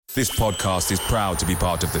This podcast is proud to be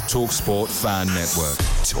part of the TalkSport Fan Network.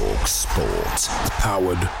 TalkSport.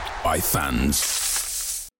 Powered by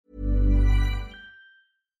fans.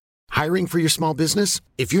 Hiring for your small business?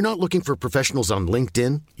 If you're not looking for professionals on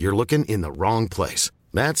LinkedIn, you're looking in the wrong place.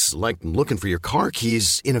 That's like looking for your car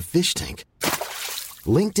keys in a fish tank.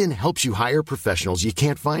 LinkedIn helps you hire professionals you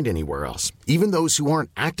can't find anywhere else, even those who aren't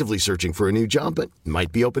actively searching for a new job but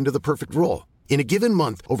might be open to the perfect role. In a given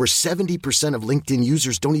month, over 70% of LinkedIn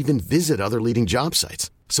users don't even visit other leading job sites.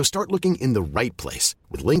 So start looking in the right place.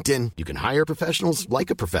 With LinkedIn, you can hire professionals like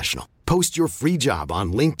a professional. Post your free job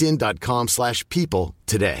on linkedin.com/people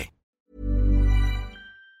today.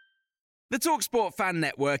 The TalkSport Fan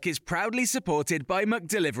Network is proudly supported by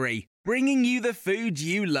McDelivery, bringing you the food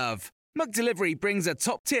you love. McDelivery brings a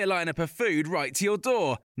top-tier lineup of food right to your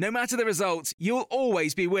door. No matter the result, you'll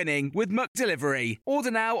always be winning with McDelivery.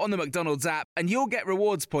 Order now on the McDonald's app and you'll get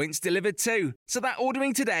rewards points delivered too. So that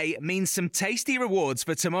ordering today means some tasty rewards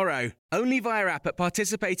for tomorrow. Only via app at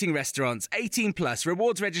participating restaurants. 18 plus.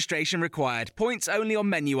 Rewards registration required. Points only on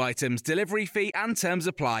menu items. Delivery fee and terms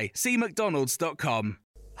apply. See mcdonalds.com.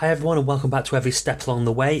 Hi everyone and welcome back to Every Step Along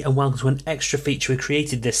the Way, and welcome to an extra feature we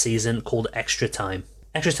created this season called Extra Time.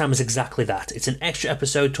 Extra Time is exactly that. It's an extra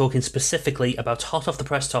episode talking specifically about hot off the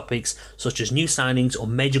press topics such as new signings or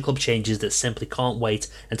major club changes that simply can't wait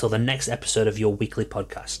until the next episode of your weekly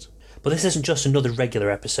podcast. But this isn't just another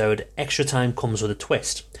regular episode. Extra Time comes with a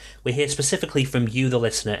twist. We hear specifically from you, the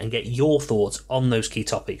listener, and get your thoughts on those key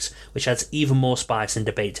topics, which adds even more spice and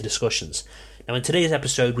debate to discussions. Now, in today's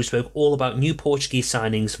episode, we spoke all about new Portuguese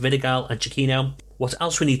signings, Vidigal and Chiquinho, what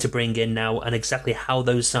else we need to bring in now, and exactly how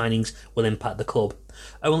those signings will impact the club.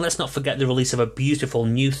 Oh, and let's not forget the release of a beautiful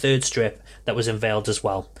new third strip that was unveiled as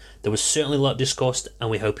well. There was certainly a lot discussed,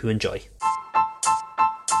 and we hope you enjoy.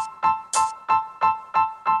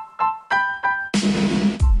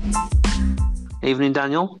 Evening,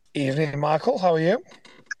 Daniel. Evening, Michael. How are you?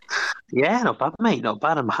 Yeah, not bad, mate. Not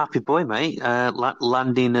bad. I'm a happy boy, mate.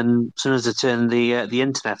 Landing, and as soon as I turn the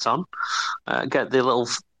internet on, get the little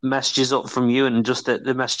messages up from you, and just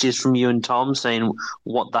the messages from you and Tom saying,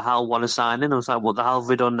 "What the hell? Want to sign in?" I was like, "What the hell have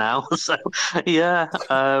we done now?" So, yeah,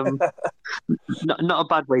 not a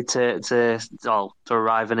bad way to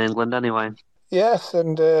arrive in England, anyway. Yes,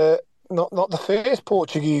 and not the first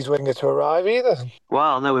Portuguese winger to arrive either.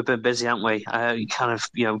 Well, no, we've been busy, haven't we? You kind of,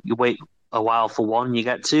 you wait a while for one, you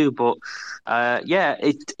get two, but yeah,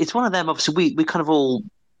 it's one of them. Obviously, we kind of all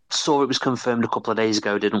saw it was confirmed a couple of days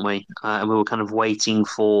ago, didn't we? And we were kind of waiting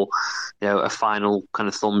for, a final kind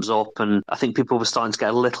of thumbs up, and I think people were starting to get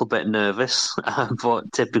a little bit nervous.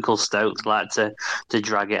 But typical Stoke like to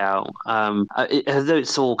drag it out. Although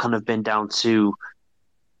it's all kind of been down to.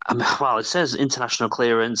 Well, it says international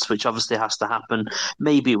clearance, which obviously has to happen.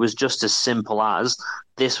 Maybe it was just as simple as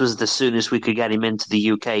this was the soonest we could get him into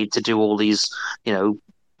the UK to do all these,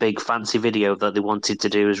 big fancy video that they wanted to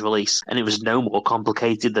do as release. And it was no more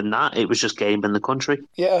complicated than that. It was just game in the country.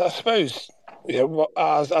 Yeah, I suppose,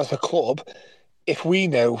 as a club, if we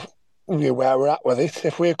know where we're at with it,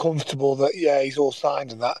 if we're comfortable that, he's all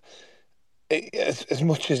signed and that, as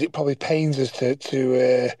much as it probably pains us to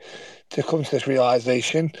come to this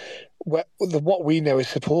realisation, what we know as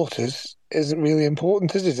supporters isn't really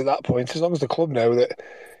important, is it, at that point? As long as the club know that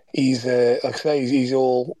he's, like I say, he's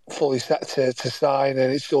all fully set to sign,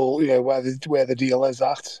 and it's all, where the deal is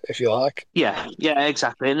at, if you like. Yeah,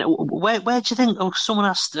 exactly. And where do you think? Oh, someone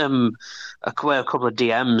asked a couple of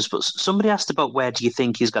DMs, but somebody asked about where do you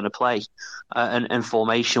think he's going to play, and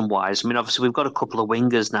formation wise. I mean, obviously we've got a couple of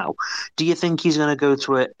wingers now. Do you think he's going to go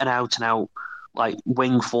to an out and out like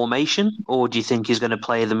wing formation, or do you think he's going to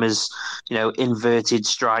play them as inverted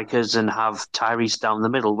strikers and have Tyrese down the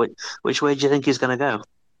middle? Which way do you think he's going to go?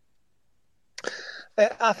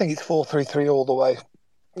 I think it's 4-3-3 all the way.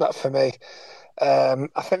 That for me. I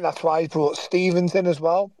think that's why he brought Stevens in as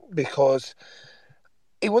well, because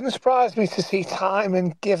it wouldn't surprise me to see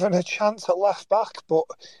Timon given a chance at left back, but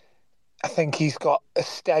I think he's got a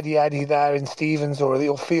steady Eddie there in Stevens, or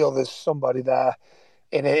he'll feel there's somebody there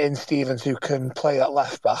in Stevens who can play that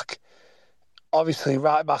left back. Obviously,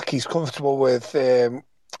 right back he's comfortable with,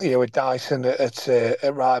 with Dyson at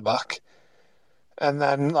right back. And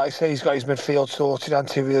then, like I say, he's got his midfield sorted.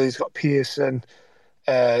 He's got Pearson,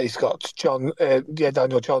 he's got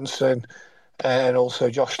Daniel Johnson, and also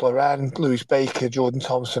Josh Loren, Lewis Baker, Jordan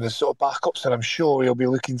Thompson as sort of backups. And I'm sure he'll be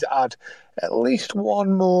looking to add at least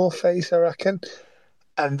one more face, I reckon.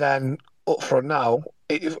 And then up front now,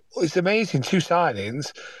 it's amazing, 2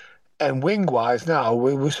 signings. And wing-wise now,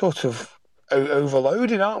 we're sort of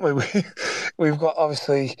overloaded, aren't we? We've got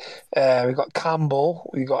obviously we've got Campbell,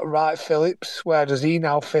 we've got Wright Phillips. Where does he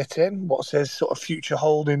now fit in? What's his sort of future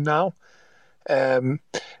holding now? And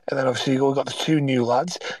then obviously you've got the two new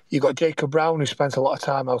lads. You've got Jacob Brown, who spent a lot of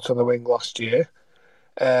time out on the wing last year.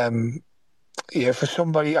 For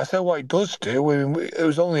somebody, I tell you what he does do. It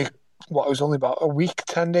was only about a week,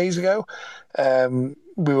 10 days ago.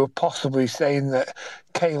 We were possibly saying that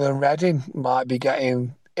Caelan Redding might be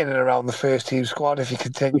getting in and around the first team squad if he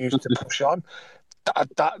continues to push on.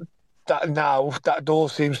 That door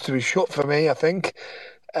seems to be shut for me, I think.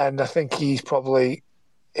 And I think he's probably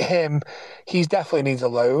he definitely needs a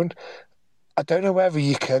loan. I don't know whether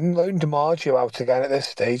you can loan DiMaggio out again at this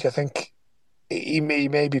stage. I think he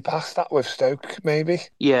may be past that with Stoke, maybe.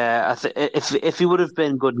 Yeah, if he would have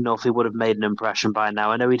been good enough, he would have made an impression by now.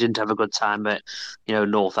 I know he didn't have a good time at,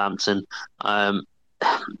 Northampton.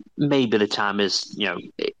 Maybe the time is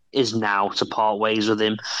now to part ways with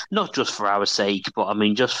him, not just for our sake, but I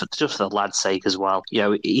mean just for the lad's sake as well. He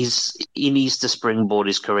needs to springboard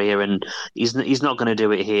his career, and he's not going to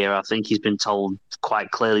do it here. I think he's been told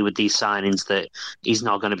quite clearly with these signings that he's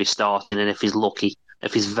not going to be starting, and if he's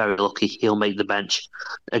very lucky, he'll make the bench.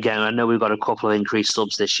 Again, I know we've got a couple of increased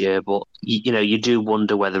subs this year, but you do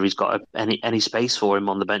wonder whether he's got any space for him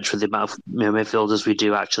on the bench with the amount of midfielders we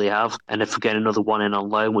do actually have. And if we get another one in on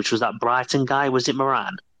loan, which was that Brighton guy, was it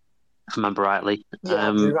Moran? If I remember rightly. Yeah,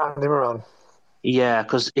 Andy Moran. Yeah,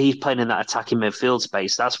 because he's playing in that attacking midfield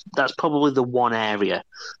space. That's probably the one area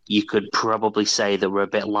you could probably say that we're a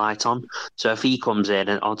bit light on. So if he comes in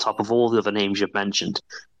and on top of all the other names you've mentioned,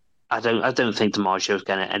 I don't think DiMaggio's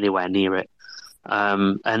getting anywhere near it.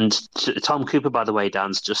 And Tom Cooper, by the way,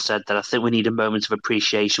 Dan's just said that I think we need a moment of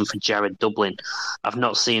appreciation for Jared Dublin. I've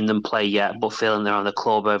not seen them play yet, but feeling they're on the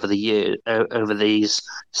club over these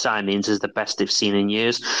signings is the best they've seen in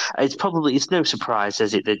years. It's no surprise,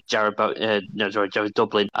 is it, that Jared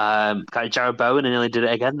Dublin, Jared Bowen, and nearly did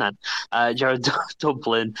it again then. Jared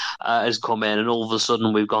Dublin has come in, and all of a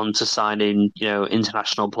sudden we've gone to signing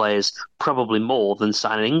international players, probably more than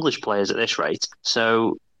signing English players at this rate.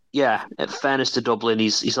 So. Yeah, in fairness to Dublin,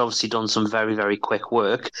 he's obviously done some very, very quick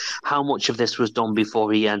work. How much of this was done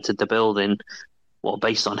before he entered the building? Well,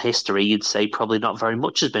 based on history, you'd say probably not very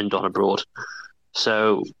much has been done abroad.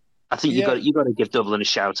 So I think you got to give Dublin a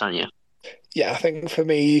shout, haven't you? Yeah, I think for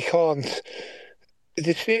me, you can't.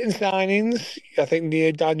 The certain signings, I think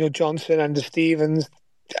Daniel Johnson and the Stevens,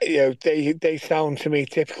 they sound to me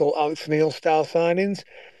typical Alex Neil style signings.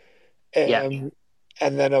 And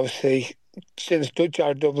then obviously, since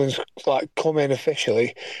Jared Dublin's come in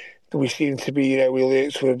officially, we seem to be, we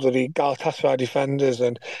linked with bloody Galatasaray defenders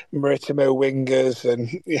and Maritimo wingers, and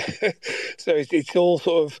so it's all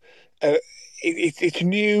sort of it's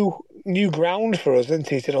new ground for us,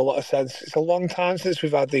 isn't it? In a lot of sense, it's a long time since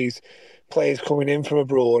we've had these players coming in from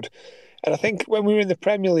abroad, and I think when we were in the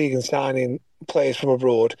Premier League and signing players from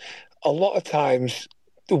abroad, a lot of times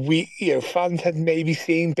fans had maybe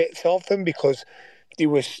seen bits of them because they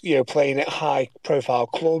were, playing at high-profile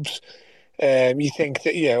clubs. You think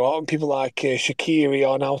that, people like Shaqiri,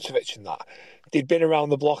 Arnautovic and that, they'd been around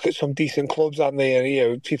the block at some decent clubs, hadn't they?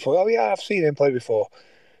 And, people, oh, yeah, I've seen him play before.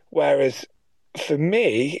 Whereas, for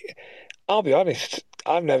me, I'll be honest,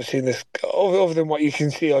 I've never seen this, other than what you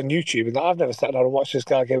can see on YouTube, and I've never sat down and watched this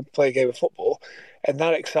guy play a game of football, and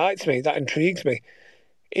that excites me, that intrigues me.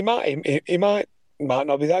 He might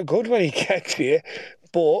not be that good when he gets here,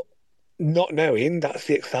 but not knowing, that's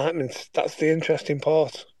the excitement. That's the interesting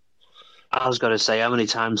part. I was going to say, how many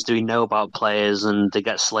times do we know about players and they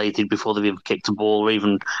get slated before they've even kicked a ball or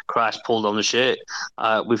even Christ pulled on the shirt?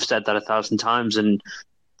 We've said that 1,000 times, and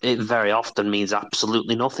it very often means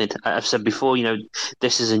absolutely nothing. I've said before,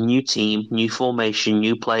 this is a new team, new formation,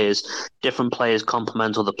 new players. Different players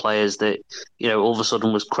complement other players that, all of a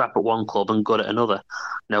sudden was crap at one club and good at another.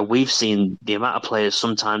 Now, we've seen the amount of players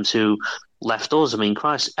sometimes who left us. I mean,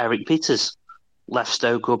 Christ, Eric Peters left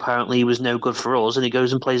Stoke, who apparently he was no good for us, and he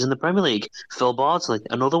goes and plays in the Premier League. Phil Bardsley,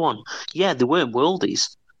 another one. Yeah, they weren't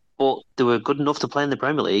worldies, but they were good enough to play in the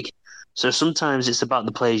Premier League. So sometimes it's about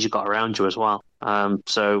the players you got around you as well.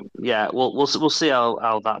 So yeah, we'll see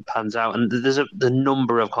how that pans out. And there's the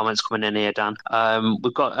number of comments coming in here, Dan.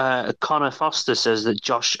 We've got Connor Foster says that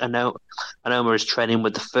Josh Anoma is training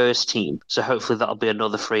with the first team, so hopefully that'll be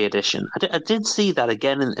another free addition. I did see that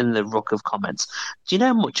again in the ruck of comments. Do you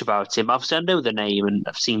know much about him? Obviously, I know the name and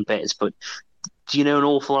I've seen bits, but do you know an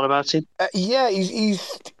awful lot about him? Yeah, he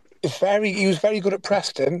was very good at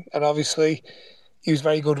Preston, and obviously he was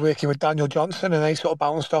very good working with Daniel Johnson, and they sort of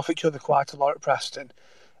bounced off each other quite a lot at Preston.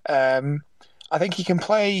 I think he can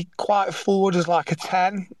play quite forward as like a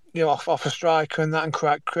 10. off a striker and that, and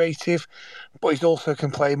quite creative. But he also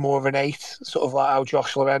can play more of an 8, sort of like how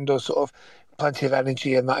Josh Loren does, sort of plenty of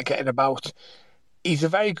energy and that, getting about. He's a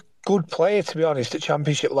very good player, to be honest, at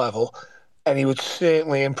Championship level, and he would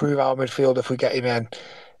certainly improve our midfield if we get him in.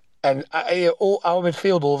 And our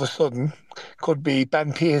midfield all of a sudden could be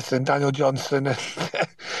Ben Pearson, Daniel Johnson,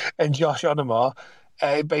 and Josh Onomar,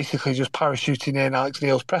 basically just parachuting in Alex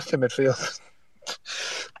Neil's Preston midfield.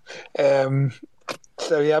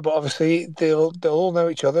 So yeah, but obviously they'll all know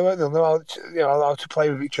each other. They'll know how to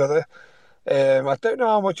play with each other. I don't know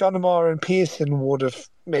how much Onomar and Pearson would have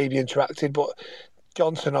maybe interacted, but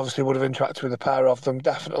Johnson obviously would have interacted with a pair of them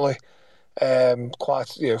definitely, for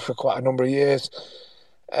quite a number of years.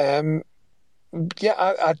 If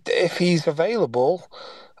he's available,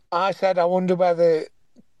 I said I wonder whether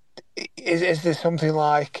is there something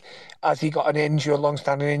like, has he got an injury, a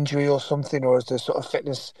long-standing injury or something, or is there sort of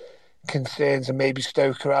fitness concerns and maybe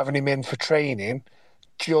Stoke are having him in for training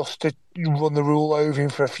just to run the rule over him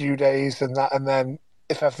for a few days and that, and then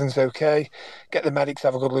if everything's okay, get the medics to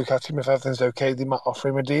have a good look at him. If everything's okay, they might offer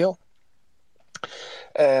him a deal.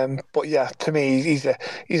 But yeah, to me, he's a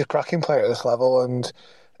cracking player at this level, and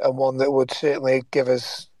one that would certainly give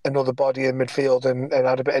us another body in midfield and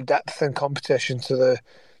add a bit of depth and competition to the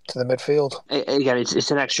midfield. Again,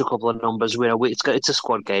 it's an extra couple of numbers. It's a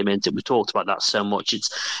squad game, isn't it? We talked about that so much.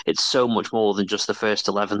 It's so much more than just the first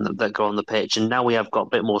 11 that go on the pitch, and now we have got a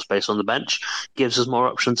bit more space on the bench. Gives us more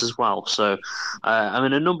options as well. So,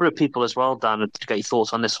 a number of people as well, Dan, to get your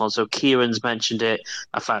thoughts on this one. So, Kieran's mentioned it.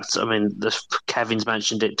 In fact, Kevin's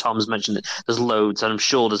mentioned it. Tom's mentioned it. There's loads, and I'm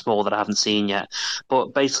sure there's more that I haven't seen yet.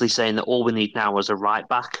 But basically saying that all we need now is a right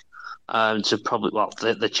back. To probably,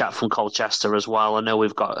 the chap from Colchester as well. I know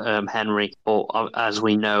we've got Henry, but as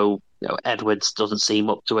we know, Edwards doesn't seem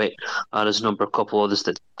up to it. There's a couple others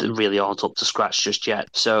that really aren't up to scratch just yet.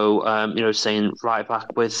 So, saying right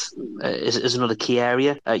back with is another key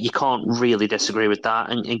area. You can't really disagree with that.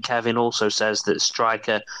 And Kevin also says that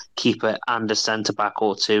striker, keeper, and a centre back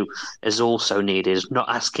or two is also needed. Not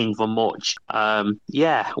asking for much. It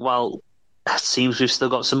seems we've still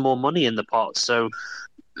got some more money in the pot. So.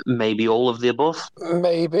 Maybe all of the above.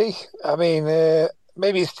 Maybe.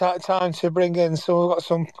 Maybe it's time to bring in. So we've got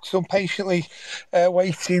some patiently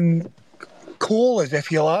waiting callers, if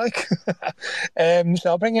you like. So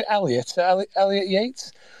I'll bring in Elliot. Elliot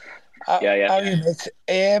Yates.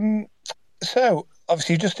 So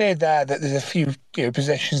obviously you just heard there that there's a few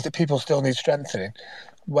positions that people still need strengthening.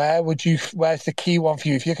 Where's the key one for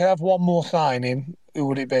you? If you could have one more signing, who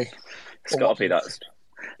would it be? It's got to be that.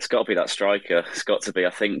 It's got to be that striker. It's got to be.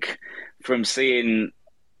 I think from seeing,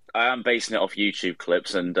 I am basing it off YouTube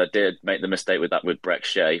clips, and I did make the mistake with that with Breck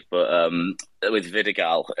Shea, but with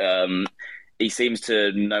Vidigal, he seems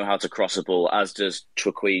to know how to cross a ball, as does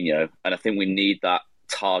Triquinho, and I think we need that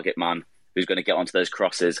target man who's going to get onto those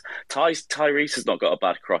crosses. Tyrese has not got a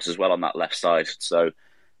bad cross as well on that left side, so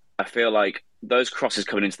I feel like those crosses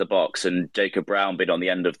coming into the box and Jacob Brown being on the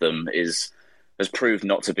end of them has proved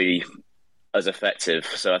not to be as effective.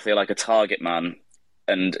 So I feel like a target man,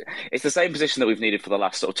 and it's the same position that we've needed for the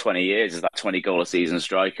last sort of 20 years, is that 20 goal a season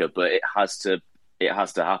striker, but it has to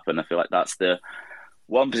happen. I feel like that's the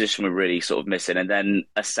one position we're really sort of missing, and then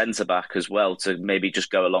a centre back as well to maybe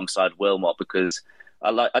just go alongside Wilmot, because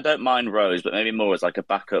I don't mind Rose, but maybe more as like a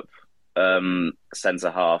backup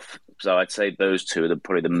centre half. So I'd say those two are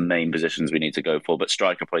probably the main positions we need to go for, but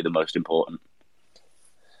striker probably the most important.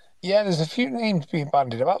 Yeah, there's a few names being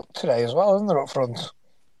bandied about today as well, isn't there, up front?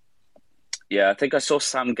 Yeah, I think I saw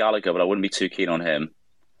Sam Gallagher, but I wouldn't be too keen on him.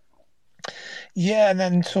 Yeah, and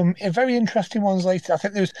then some very interesting ones later. I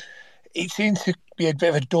think it seems to be a bit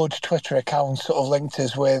of a dud Twitter account sort of linked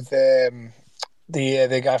us with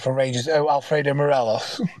the guy from Rangers, Alfredo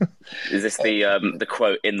Morelos. Is this the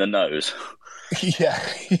quote in the nose? Yeah.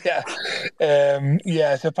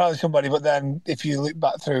 So probably somebody, but then if you look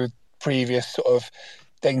back through previous sort of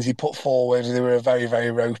things he put forward, they were very,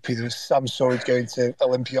 very ropey. There was some stories going to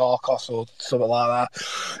Olympiacos or something like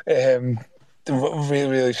that. Really,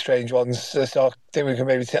 really strange ones. So I think we can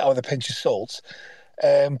maybe take that with a pinch of salt.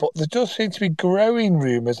 But there does seem to be growing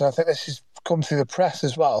rumours, and I think this has come through the press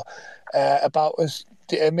as well, about us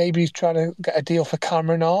maybe trying to get a deal for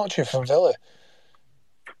Cameron Archer from Villa.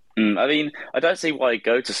 I don't see why he'd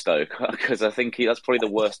go to Stoke, because I think that's probably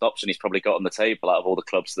the worst option he's probably got on the table out of all the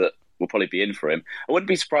clubs that will probably be in for him. I wouldn't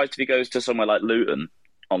be surprised if he goes to somewhere like Luton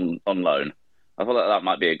on loan. I thought that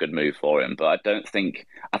might be a good move for him, but I think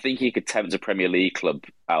he could tempt a Premier League club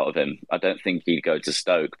out of him. I don't think he'd go to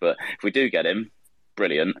Stoke, but if we do get him,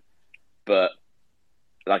 brilliant. But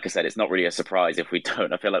like I said, it's not really a surprise if we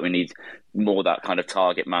don't. I feel like we need more that kind of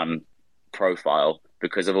target man profile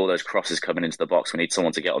because of all those crosses coming into the box. We need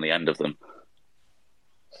someone to get on the end of them.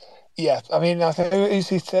 Yeah, I mean, I think it's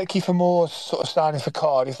Kiefer Moore's sort of signing for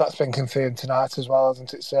Cardiff. That's been confirmed tonight as well,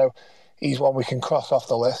 hasn't it? So he's one we can cross off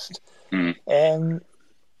the list. I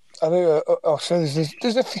know. So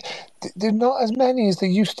there's not as many as there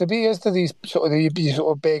used to be. Is there these sort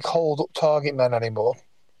of big hold-up target men anymore?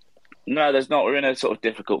 No, there's not. We're in a sort of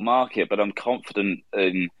difficult market, but I'm confident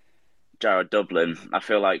in Jared Dublin. I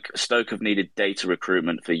feel like Stoke have needed data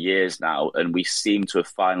recruitment for years now, and we seem to have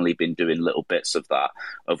finally been doing little bits of that,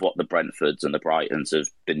 of what the Brentfords and the Brightons have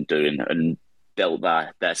been doing, and built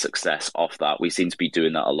their success off that. We seem to be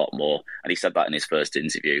doing that a lot more. And he said that in his first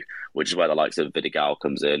interview, which is where the likes of Vidigal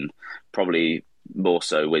comes in, probably more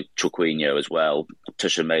so with Chukwuinho as well.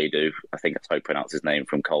 Tushamedu, I think that's how you pronounce his name,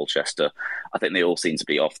 from Colchester. I think they all seem to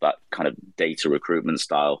be off that kind of data recruitment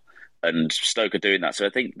style. And Stoke are doing that. So I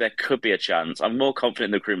think there could be a chance. I'm more confident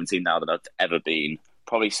in the recruitment team now than I've ever been,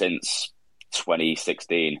 probably since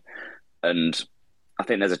 2016. And I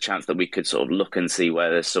think there's a chance that we could sort of look and see where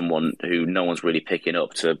there's someone who no one's really picking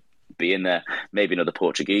up to be in there. Maybe another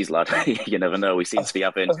Portuguese lad. You never know. We seem to be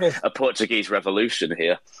having a Portuguese revolution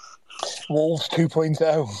here. Wolves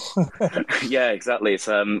 2.0. Yeah, exactly. It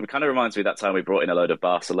kind of reminds me of that time we brought in a load of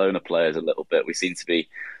Barcelona players a little bit. We seem to be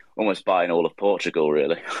almost buying all of Portugal,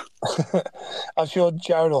 really. I'm sure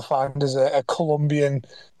Jared will find us a Colombian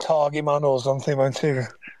target man or something, won't he?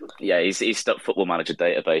 Yeah, he's stuck Football Manager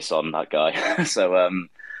database on that guy. So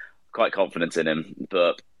quite confident in him.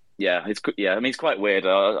 But yeah, I mean, it's quite weird.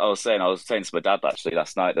 I was saying to my dad actually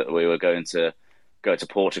last night that we were going to go to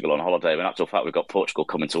Portugal on holiday. But in actual fact, we've got Portugal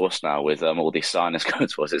coming to us now with all these signers coming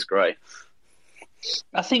to us. It's great.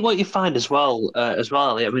 I think what you find as well, I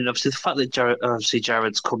mean, obviously the fact that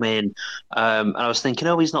Jared's come in, and I was thinking,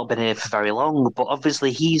 he's not been here for very long, but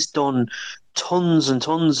obviously he's done tons and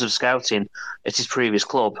tons of scouting at his previous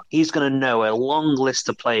club. He's going to know a long list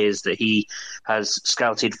of players that he has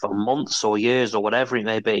scouted for months or years or whatever it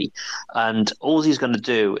may be, and all he's going to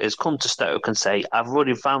do is come to Stoke and say, I've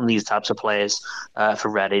already found these types of players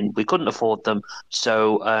for Reading. We couldn't afford them,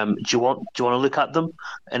 so do you want to look at them?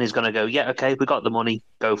 And he's going to go, yeah, okay, we got the money,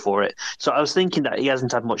 go for it. So I was thinking that he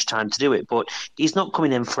hasn't had much time to do it, but he's not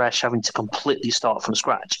coming in fresh, having to completely start from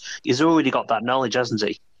scratch. He's already got that knowledge, hasn't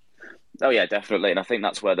he? Oh yeah, definitely. And I think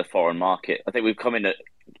that's where the foreign market, I think we've come in at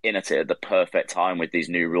the perfect time with these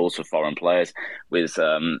new rules for foreign players. With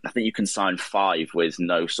I think you can sign 5 with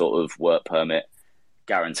no sort of work permit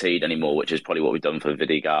guaranteed anymore, which is probably what we've done for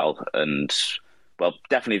Vidigal and, well,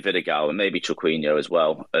 definitely Vidigal and maybe Chukwuinho as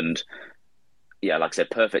well. And yeah, like I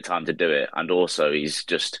said, perfect time to do it. And also,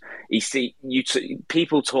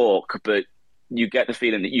 people talk, but you get the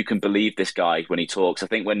feeling that you can believe this guy when he talks. I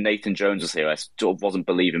think when Nathan Jones was here, I sort of wasn't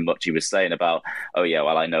believing much he was saying about, oh yeah,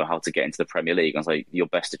 well, I know how to get into the Premier League. I was like, your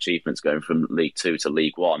best achievement's going from League 2 to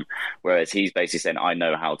League 1. Whereas he's basically saying, I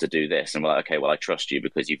know how to do this. And we're like, okay, well, I trust you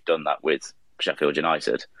because you've done that with Sheffield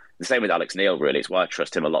United. The same with Alex Neil, really. It's why I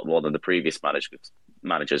trust him a lot more than the previous managers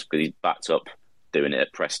because he's backed up doing it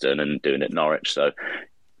at Preston and doing it at Norwich. So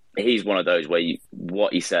he's one of those where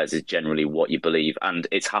what he says is generally what you believe. And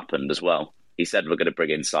it's happened as well. He said we're going to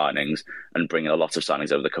bring in signings and bring in a lot of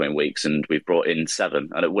signings over the coming weeks, and we've brought in 7.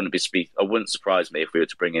 And it wouldn't surprise me if we were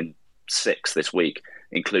to bring in 6 this week,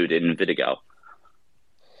 including Vidigal.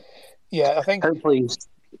 Yeah, I think. Hopefully.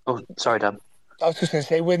 Oh, sorry, Dan. I was just going to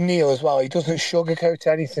say with Neil as well. He doesn't sugarcoat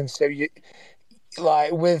anything. So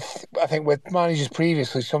I think with managers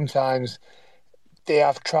previously, sometimes they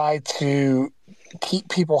have tried to keep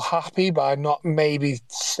people happy by not maybe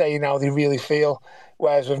saying how they really feel.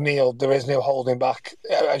 Whereas with Neil, there is no holding back.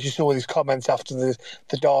 As you saw with his comments after the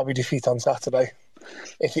Derby defeat on Saturday.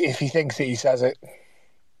 If he thinks it, he says it.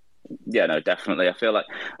 Yeah, no, definitely. I feel like,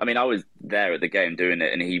 I mean, I was there at the game doing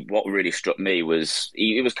it, and what really struck me was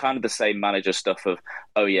it was kind of the same manager stuff of,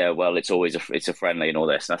 oh yeah, well, it's a friendly and all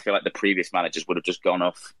this. And I feel like the previous managers would have just gone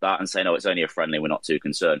off that and saying, oh, it's only a friendly, we're not too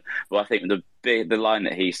concerned. But I think the line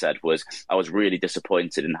that he said was, I was really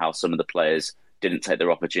disappointed in how some of the players didn't take their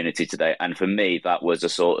opportunity today. And for me, that was a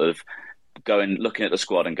sort of looking at the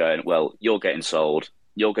squad and going, well, you're getting sold,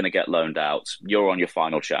 you're going to get loaned out, you're on your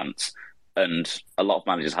final chance. And a lot of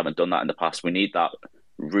managers haven't done that in the past. We need that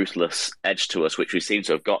ruthless edge to us, which we seem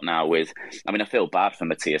to have got now with, I mean, I feel bad for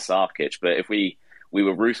Matthias Sarkic, but if we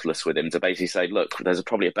were ruthless with him to basically say, look, there's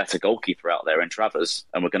probably a better goalkeeper out there in Travers,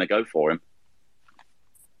 and we're going to go for him.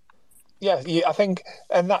 Yeah, I think,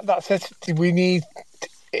 and that's it. We need...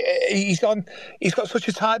 He's got such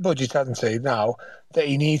a tight budget, hasn't he, now, that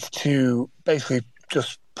he needs to basically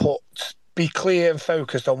just be clear and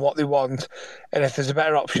focused on what they want, and if there's a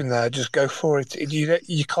better option there, just go for it.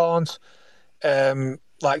 You can't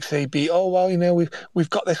like say we've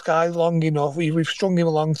got this guy long enough, we've strung him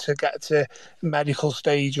along to get to medical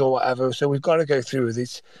stage or whatever, so we've got to go through with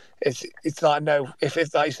it. It's like, no, if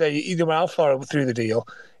it's like you say, either way, how far through the deal,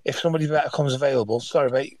 if somebody better comes available, sorry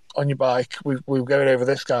mate, on your bike, we're going over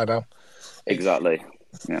this guy now. Exactly.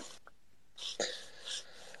 Yeah.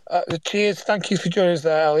 Cheers, thank you for joining us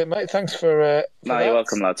there, Elliot, mate. Thanks for You're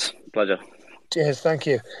welcome, lads. Pleasure. Cheers, thank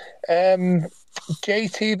you.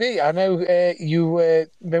 JTB, I know you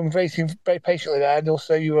been waiting very patiently there, and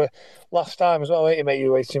also you were last time as well, weren't you, mate? You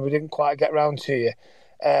were waiting, we didn't quite get round to you.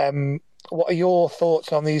 What are your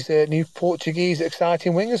thoughts on these new Portuguese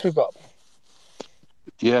exciting wingers we've got?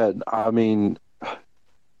 Yeah, I mean,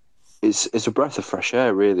 it's a breath of fresh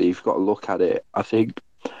air, really. You've got to look at it. I think,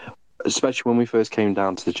 especially when we first came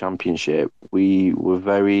down to the Championship, we were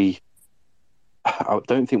I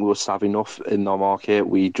don't think we were savvy enough in our market.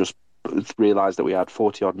 We just realised that we had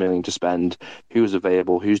 40-odd million to spend, who was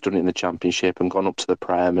available, who's done it in the Championship and gone up to the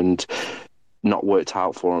Prem and not worked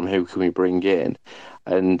out for them, who can we bring in?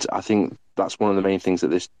 And I think that's one of the main things that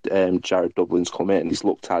this Jared Dublin's come in. He's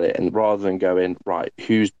looked at it, and rather than going, right,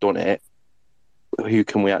 who's done it, who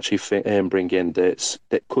can we actually bring in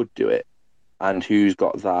that could do it, and who's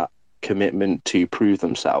got that commitment to prove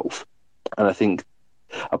themselves. And I think,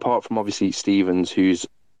 apart from obviously Stevens, who's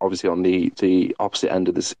obviously on the opposite end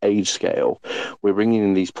of this age scale, we're bringing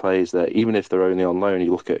in these players that, even if they're only on loan,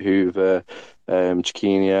 you look at Hoover,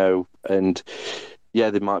 Chiquinho, and yeah,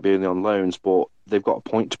 they might be only on loans, but they've got a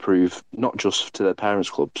point to prove, not just to their parents'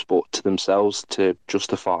 clubs, but to themselves, to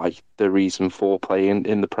justify the reason for playing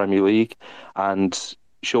in the Premier League. And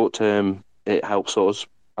short term, it helps us,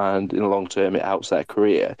 and in the long term, it helps their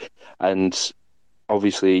career. And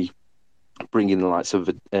obviously, bringing the likes of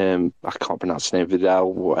I can't pronounce his name,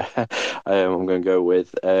 Vidal. I'm going to go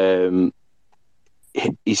with.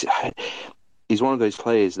 He's one of those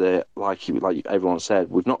players that, like everyone said,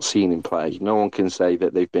 we've not seen him play. No one can say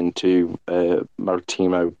that they've been to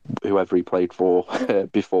Maritimo, whoever he played for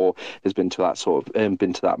before, has been to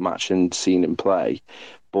that match and seen him play.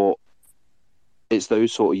 But it's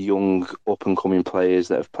those sort of young up and coming players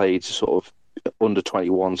that have played sort of under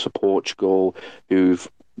 21s for Portugal, who've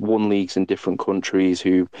won leagues in different countries,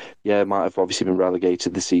 who might have obviously been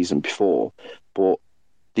relegated the season before, but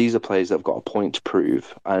these are players that have got a point to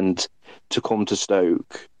prove. And to come to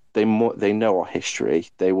Stoke, they know our history.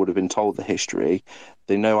 They would have been told the history.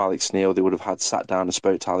 They know Alex Neil. They would have sat down and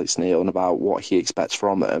spoke to Alex Neil and about what he expects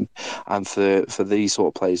from them. And for these sort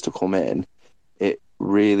of players to come in, it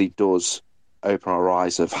really does open our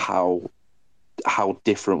eyes of how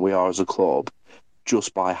different we are as a club,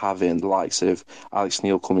 just by having the likes of Alex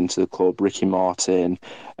Neil coming to the club, Ricky Martin,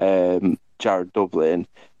 Jared Dublin.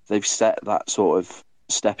 They've set that sort of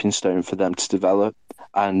stepping stone for them to develop.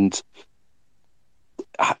 And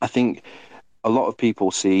I think a lot of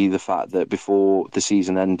people see the fact that before the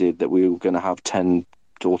season ended that we were going to have 10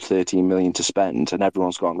 or 13 million to spend, and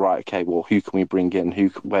everyone's gone, right, okay, well, who can we bring in?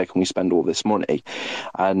 Where can we spend all this money?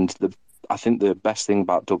 And I think the best thing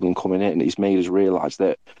about Dublin coming in is made us realise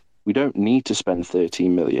that we don't need to spend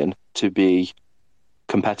 13 million to be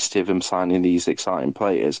competitive and signing these exciting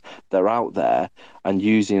players. They're out there, and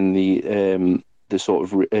using the sort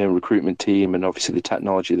of recruitment team and obviously the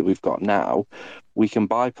technology that we've got now, we can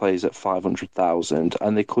buy players at 500,000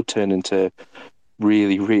 and they could turn into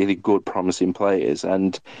really, really good, promising players,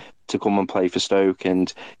 and to come and play for Stoke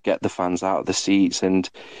and get the fans out of the seats. And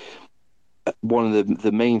one of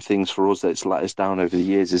the main things for us that's let us down over the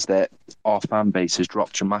years is that our fan base has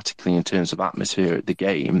dropped dramatically in terms of atmosphere at the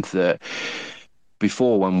game. That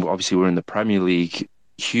before, when obviously we were in the Premier League,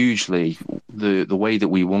 hugely the way that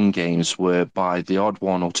we won games were by the odd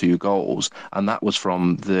 1 or 2 goals, and that was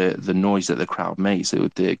from the noise that the crowd makes.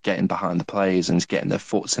 They're getting behind the players and getting their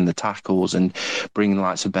foots in the tackles, and bringing the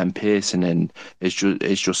likes of Ben Pearson in is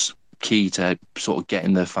just key to sort of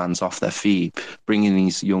getting the fans off their feet, bringing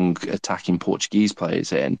these young attacking Portuguese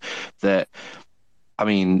players in that, I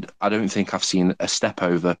mean, I don't think I've seen a step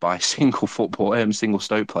over by a single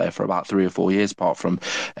Stoke player for about 3 or 4 years, apart from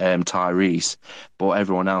Tyrese. But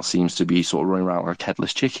everyone else seems to be sort of running around like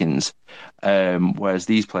headless chickens. Whereas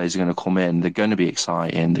these players are going to come in, they're going to be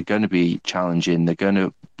exciting, they're going to be challenging, they're going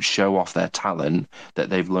to show off their talent that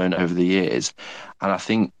they've learned over the years. And I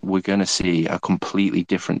think we're going to see a completely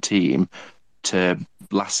different team to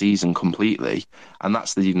last season completely. And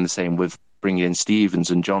that's even the same with bringing in Stevens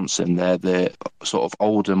and Johnson. They're the sort of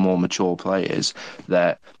older, more mature players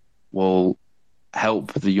that will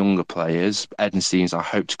help the younger players. Edenstein's, I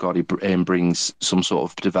hope to God he brings some sort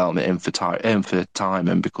of development in for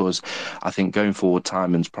Timon, because I think going forward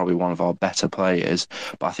Timon's probably one of our better players,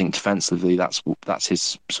 but I think defensively that's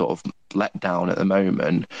his sort of letdown at the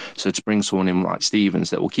moment. So to bring someone in like Stevens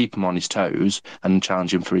that will keep him on his toes and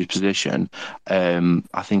challenge him for his position,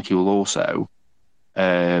 I think he will also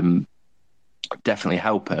definitely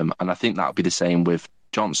help him, and I think that'll be the same with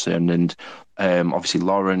Johnson. And obviously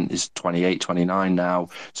Lauren is 28, 29 now,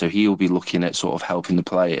 so he'll be looking at sort of helping the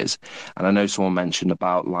players. And I know someone mentioned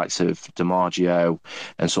about likes of DiMaggio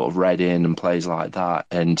and sort of Redding and players like that,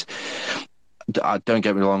 and don't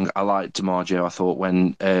get me wrong, I like DiMaggio. I thought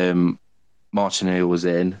when Martin O'Neill was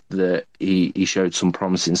in that he showed some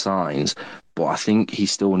promising signs, but I think he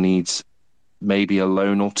still needs maybe a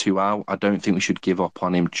loan or two out. I don't think we should give up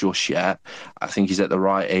on him just yet. I think he's at the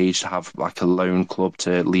right age to have like a loan club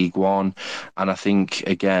to League One. And I think,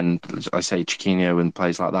 again, I say Chiquinho and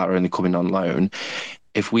players like that are only coming on loan.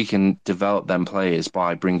 If we can develop them players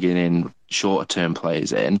by bringing in shorter term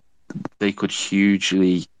players in, they could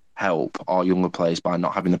hugely help our younger players by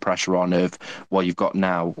not having the pressure on of, well, you've got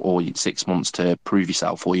now or 6 months to prove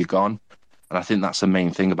yourself or you're gone. And I think that's the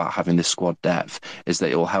main thing about having this squad depth, is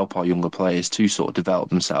that it will help our younger players to sort of develop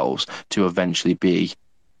themselves to eventually be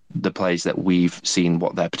the players that we've seen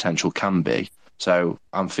what their potential can be. So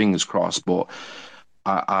I'm fingers crossed, but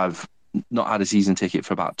I've not had a season ticket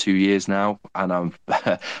for about 2 years now, and I'm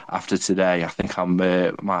after today, I think I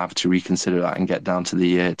might have to reconsider that and get down to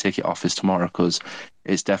the ticket office tomorrow, because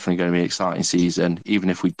it's definitely going to be an exciting season, even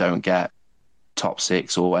if we don't get top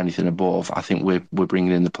six or anything above. I think we're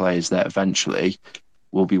bringing in the players that eventually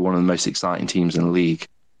will be one of the most exciting teams in the league.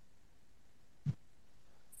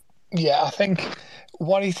 Yeah, I think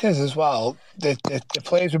what it is as well, the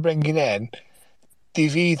players we're bringing in,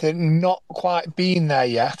 they've either not quite been there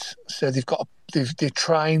yet, so they're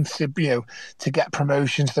trying to to get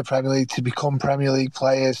promotion to the Premier League, to become Premier League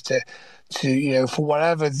players, to for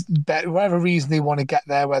whatever reason they want to get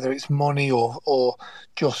there, whether it's money or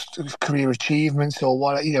just career achievements or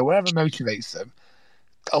whatever motivates them.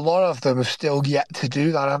 A lot of them have still yet to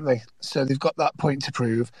do that, haven't they? So they've got that point to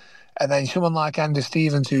prove. And then someone like Andy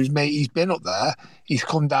Stevens, he's been up there, he's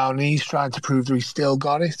come down and he's trying to prove that he's still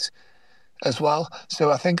got it as well. So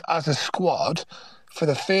I think as a squad, for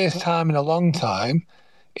the first time in a long time,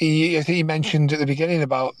 I think he mentioned at the beginning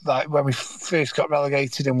about that when we first got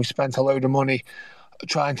relegated and we spent a load of money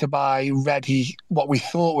trying to buy what we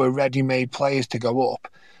thought were ready-made players to go up.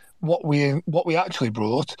 What we actually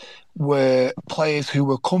brought were players who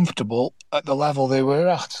were comfortable at the level they were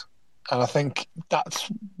at. And I think that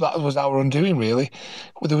was our undoing, really.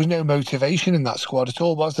 There was no motivation in that squad at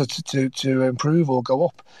all, was there, to improve or go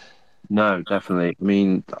up? No, definitely. I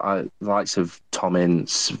mean, the likes of Tom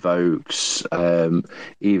Ince, Vokes,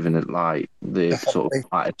 even like the sort of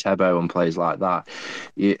like Tebo and players like that,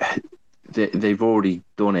 they've already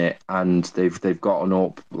done it and they've gotten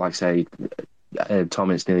up. Like say,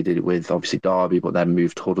 Tom Ince nearly did it with obviously Derby, but then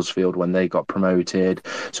moved to Huddersfield when they got promoted.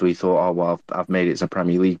 So he thought, oh well, I've made it as a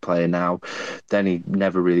Premier League player now. Then he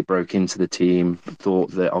never really broke into the team.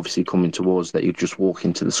 Thought that obviously coming towards that he'd just walk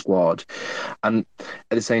into the squad. And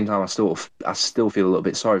at the same time, I still feel a little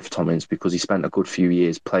bit sorry for Tom Ince, because he spent a good few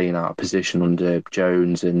years playing out of position under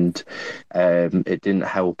Jones, and it didn't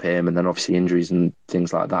help him. And then obviously injuries and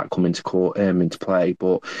things like that come into play.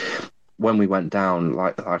 But when we went down,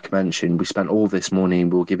 like I mentioned, we spent all this money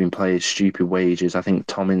and we were giving players stupid wages. I think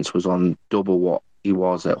Tom Ince was on double what he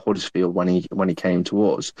was at Huddersfield when he came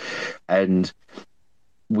to us. And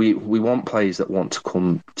we want players that want to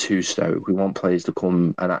come to Stoke. We want players to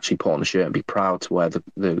come and actually put on the shirt and be proud to wear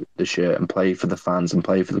the shirt and play for the fans and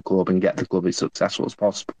play for the club and get the club as successful as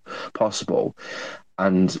possible.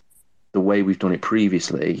 And the way we've done it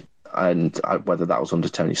previously, and whether that was under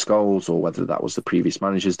Tony Scholes or whether that was the previous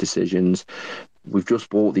manager's decisions, we've just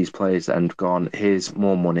bought these players and gone, here's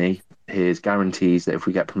more money, here's guarantees that if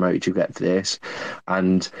we get promoted, you get this.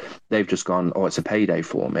 And they've just gone, oh, it's a payday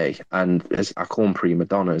for me. And I call them prima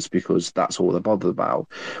donnas because that's all they're bothered about.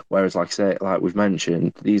 Whereas, like I say, like we've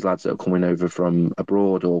mentioned, these lads that are coming over from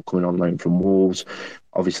abroad or coming on loan from Wolves,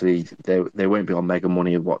 obviously they won't be on mega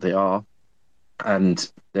money of what they are.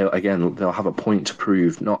 And they'll have a point to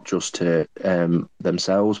prove, not just to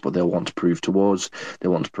themselves, but they'll want to prove to us. They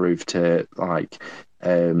want to prove to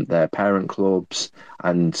their parent clubs,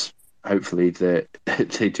 and hopefully that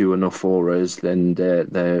they do enough for us. Then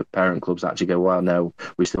the parent clubs actually go, well, no,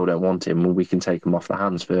 we still don't want him, and we can take him off the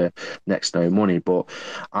hands for next to no money. But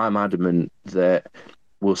I'm adamant that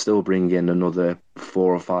we'll still bring in another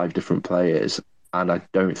 4 or 5 different players, and I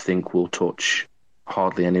don't think we'll touch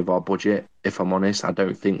hardly any of our budget. If I'm honest, I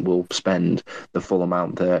don't think we'll spend the full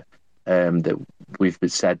amount that we've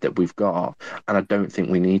said that we've got, and I don't think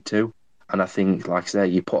we need to. And I think, like I say,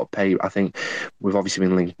 you put a pay. I think we've obviously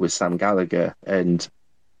been linked with Sam Gallagher, and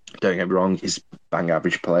don't get me wrong, he's a bang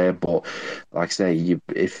average player, but like I say,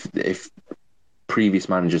 if previous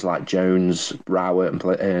managers like Jones, Rowett,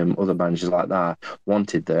 and other managers like that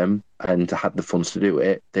wanted them and had the funds to do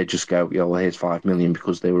it, they'd just go, well, here's 5 million,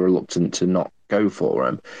 because they were reluctant to not go for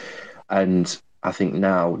them. And I think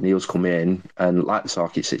now Neil's come in, and like the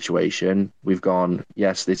Sarkic situation, we've gone,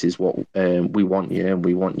 yes, this is what we want you, and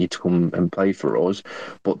we want you to come and play for us,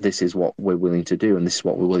 but this is what we're willing to do, and this is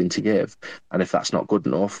what we're willing to give. And if that's not good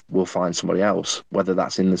enough, we'll find somebody else, whether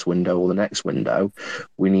that's in this window or the next window.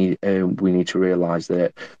 We need to realise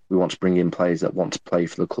that we want to bring in players that want to play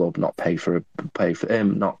for the club, not play for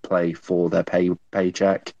their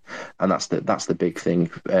paycheck. And that's the big thing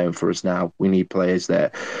for us now. We need players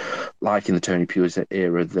that, like in the Tony Pulis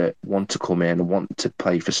era, that want to come in and want to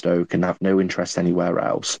play for Stoke and have no interest anywhere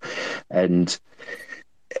else. And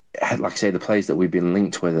like I say, the players that we've been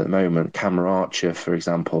linked with at the moment, Cameron Archer, for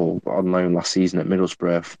example, on loan last season at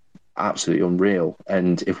Middlesbrough, absolutely unreal.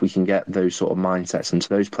 And if we can get those sort of mindsets into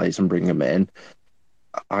those players and bring them in,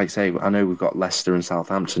 like I say, I know we've got Leicester and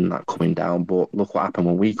Southampton that coming down, but look what happened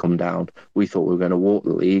when we come down. We thought we were going to walk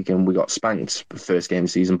the league, and we got spanked the first game of the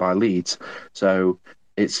season by Leeds. So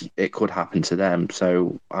it could happen to them.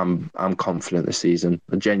 So I'm confident this season.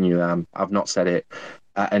 I genuinely am. I've not said it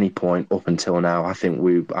at any point up until now. I think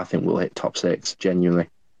we'll hit top 6. Genuinely.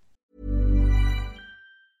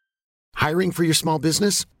 Hiring for your small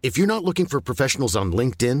business? If you're not looking for professionals on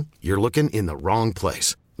LinkedIn, you're looking in the wrong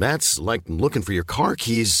place. That's like looking for your car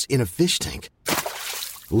keys in a fish tank.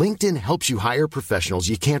 LinkedIn helps you hire professionals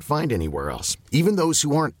you can't find anywhere else, even those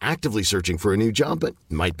who aren't actively searching for a new job but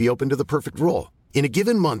might be open to the perfect role. In a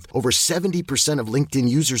given month, over 70% of LinkedIn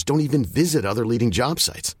users don't even visit other leading job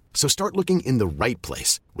sites. So start looking in the right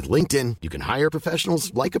place. With LinkedIn, you can hire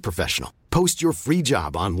professionals like a professional. Post your free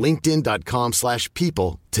job on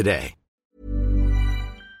linkedin.com/people today.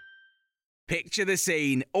 Picture the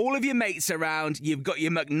scene. All of your mates around, you've got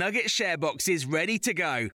your McNugget share boxes ready to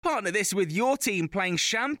go. Partner this with your team playing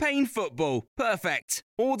champagne football. Perfect.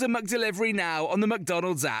 Order McDelivery now on the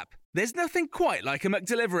McDonald's app. There's nothing quite like a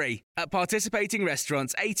McDelivery. At participating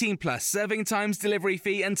restaurants, 18 plus, serving times, delivery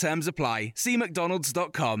fee and terms apply. See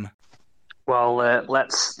mcdonalds.com. Well,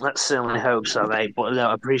 let's certainly hope so, mate. But no,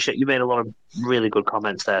 I appreciate you made a lot of really good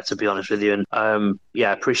comments there, to be honest with you. And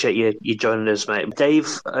I appreciate you joining us, mate.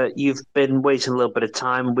 Dave, you've been waiting a little bit of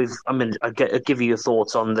time. I'll give you your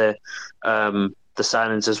thoughts on the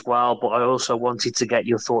signings as well, but I also wanted to get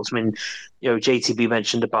your thoughts. JTB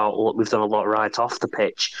mentioned about, look, we've done a lot right off the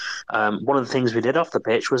pitch. One of the things we did off the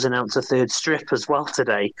pitch was announce a third strip as well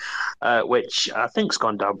today, which I think's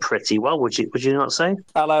gone down pretty well. Would you not say?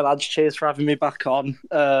 Hello, lads. Cheers for having me back on.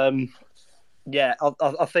 I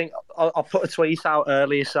think I put a tweet out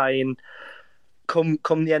earlier saying, come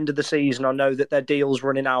the end of the season, I know that their deal's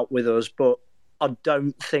running out with us, but I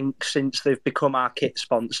don't think since they've become our kit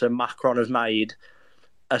sponsor, Macron have made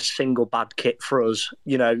a single bad kit for us.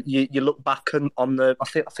 You know, you look back on the. I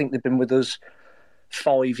think they've been with us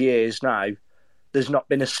 5 years now. There's not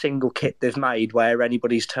been a single kit they've made where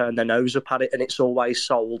anybody's turned their nose up at it, and it's always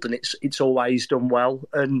sold and it's always done well.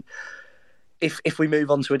 And if we move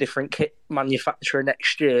on to a different kit manufacturer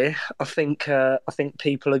next year, I think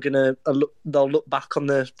people are gonna they'll look back on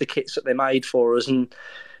the kits that they made for us, and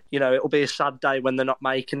it'll be a sad day when they're not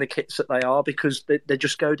making the kits that they are, because they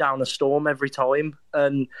just go down a storm every time.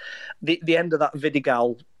 And the end of that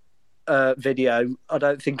Vidigal video, I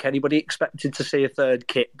don't think anybody expected to see a third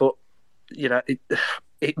kit, but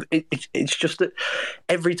it's just that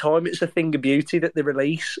every time it's a thing of beauty that they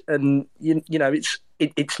release, and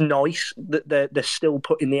it's nice that they're still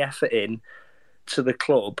putting the effort in to the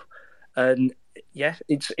club. And yeah,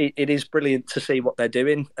 it is brilliant to see what they're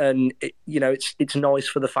doing, and it's nice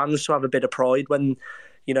for the fans to have a bit of pride when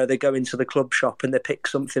they go into the club shop and they pick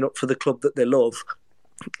something up for the club that they love.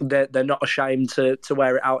 They're not ashamed to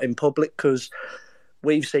wear it out in public, because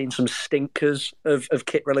we've seen some stinkers of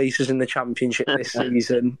kit releases in the Championship this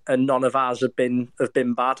season, and none of ours have been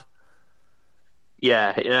bad.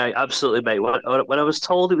 Yeah, absolutely, mate. When I was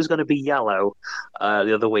told it was going to be yellow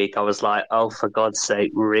the other week, I was like, oh, for God's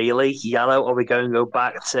sake, really? Yellow? Are we going to go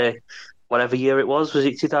back to whatever year it was? Was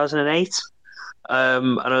it 2008?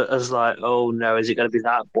 And I was like, oh, no, is it going to be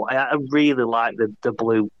that? But I really like the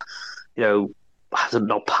blue,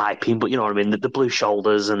 not piping, but you know what I mean, the blue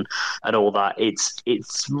shoulders and all that.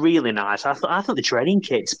 It's really nice. I thought the training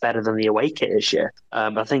kit's better than the away kit this year.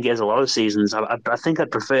 I think it has a lot of seasons. I think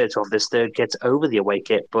I'd prefer to have this third kit over the away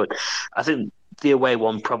kit, but I think the away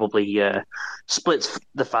one probably splits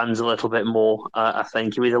the fans a little bit more. I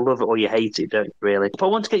think you either love it or you hate it, don't you, really? But I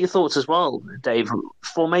want to get your thoughts as well, Dave.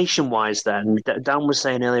 Formation-wise then, Dan was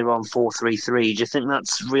saying earlier on 4-3-3. Do you think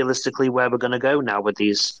that's realistically where we're going to go now with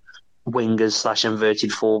these wingers /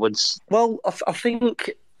 inverted forwards? Well, I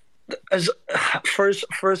think for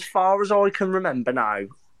as far as I can remember now,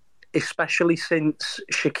 especially since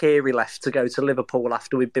Shaqiri left to go to Liverpool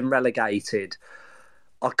after we've been relegated,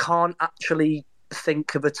 I can't actually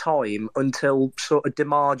think of a time until sort of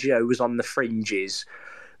DiMaggio was on the fringes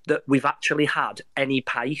that we've actually had any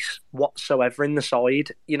pace whatsoever in the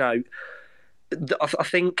side. You know, I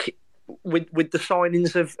think with the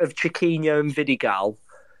signings of Chiquinho and Vidigal,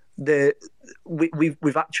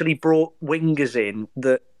 we've actually brought wingers in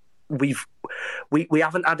that we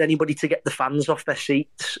haven't had anybody to get the fans off their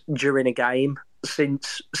seats during a game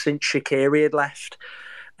since Shaqiri had left.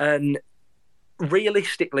 And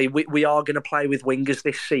realistically, we are going to play with wingers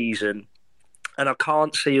this season, and I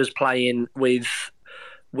can't see us playing with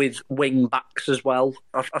wing backs as well.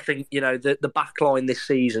 I think, you know, the back line this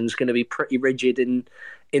season is going to be pretty rigid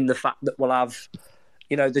in the fact that we'll have,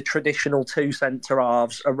 you know, the traditional two centre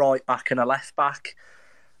halves, a right back and a left back.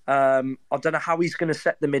 I don't know how he's going to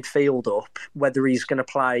set the midfield up, whether he's going to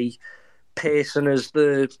play Pearson as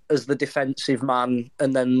the defensive man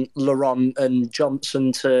and then Laurent and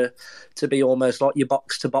Johnson to be almost like your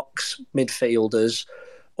box to box midfielders,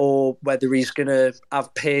 or whether he's going to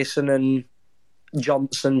have Pearson and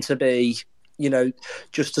Johnson to be, you know,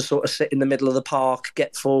 just to sort of sit in the middle of the park,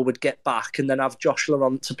 get forward, get back, and then have Josh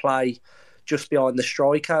Laurent to play just behind the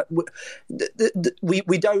striker.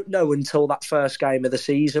 We don't know until that first game of the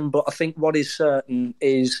season, but I think what is certain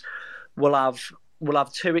is we'll have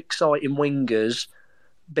two exciting wingers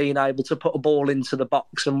being able to put a ball into the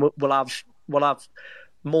box, and we'll have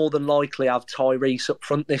more than likely have Tyrese up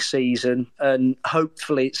front this season, and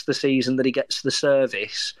hopefully it's the season that he gets the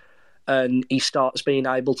service and he starts being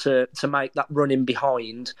able to make that run in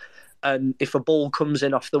behind. And if a ball comes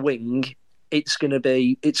in off the wing, it's going to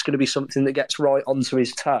be something that gets right onto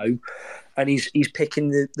his toe, and he's picking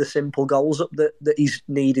the simple goals up that he's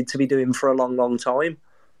needed to be doing for a long, long time.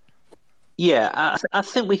 Yeah, I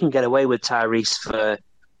think we can get away with Tyrese for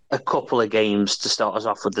a couple of games to start us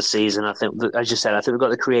off with the season. I think, as you said, I think we've got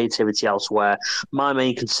the creativity elsewhere. My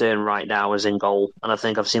main concern right now is in goal, and I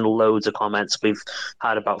think I've seen loads of comments. We've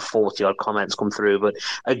had about 40-odd comments come through, but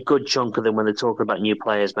a good chunk of them, when they're talking about new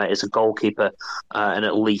players, mate, is a goalkeeper and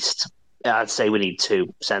at least, I'd say we need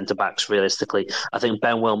two centre-backs, realistically. I think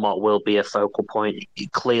Ben Wilmot will be a focal point.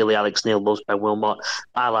 Clearly, Alex Neil loves Ben Wilmot.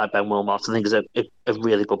 I like Ben Wilmot. I think he's a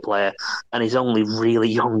really good player, and he's only really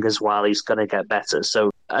young as well. He's going to get better.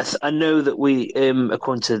 So I know that we,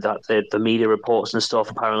 according to the media reports and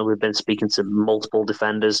stuff, apparently we've been speaking to multiple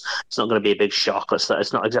defenders. It's not going to be a big shock. It's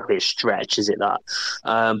not exactly a stretch, is it, that?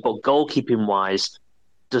 But goalkeeping-wise,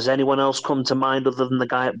 does anyone else come to mind other than the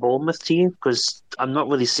guy at Bournemouth to you? Because I'm not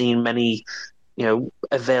really seeing many, you know,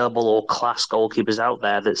 available or class goalkeepers out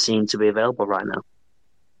there that seem to be available right now.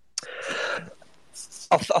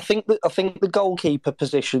 I think the goalkeeper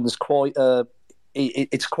position is quite a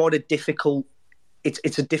difficult.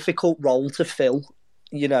 It's a difficult role to fill.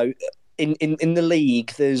 You know, in the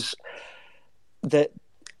league, there's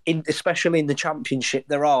especially in the Championship,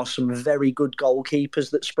 there are some very good goalkeepers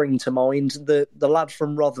that spring to mind. The lad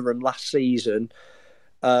from Rotherham last season,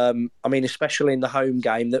 I mean, especially in the home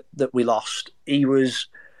game that we lost, he was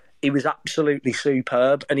absolutely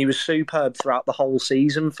superb, and he was superb throughout the whole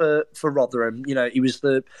season for Rotherham. You know, he was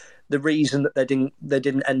the reason that they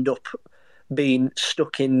didn't end up being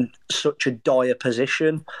stuck in such a dire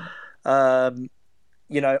position.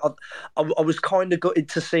 You know, I was kind of gutted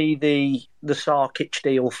to see the Sarkic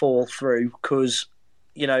deal fall through because,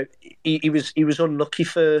 you know, he was unlucky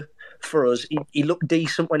for us. He looked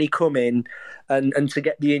decent when he come in, and to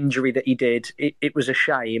get the injury that he did, it was a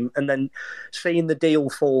shame. And then seeing the deal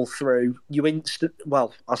fall through,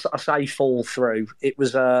 I say fall through. It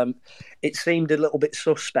was it seemed a little bit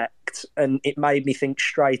suspect, and it made me think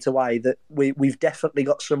straight away that we've definitely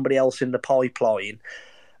got somebody else in the pipeline.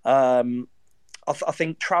 I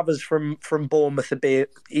think Travers from Bournemouth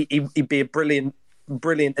he'd be a brilliant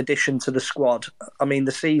addition to the squad. I mean,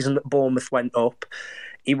 the season that Bournemouth went up,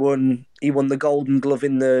 he won the Golden Glove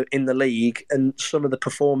in the league, and some of the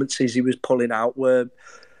performances he was pulling out were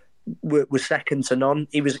second to none.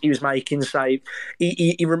 He was making save.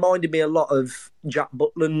 He reminded me a lot of Jack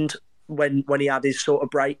Butland when he had his sort of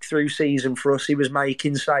breakthrough season for us. He was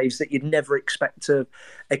making saves that you'd never expect a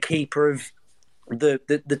keeper of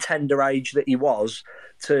the tender age that he was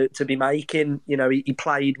to be making. You know, he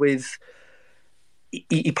played with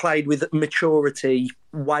maturity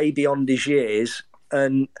way beyond his years,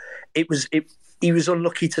 and he was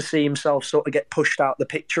unlucky to see himself sort of get pushed out the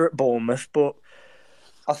picture at Bournemouth. But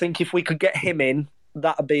I think if we could get him in,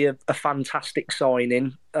 that'd be a fantastic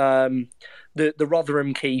signing. The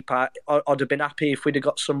Rotherham keeper, I'd have been happy if we'd have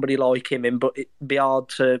got somebody like him in, but it'd be hard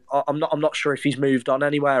to. I'm not sure if he's moved on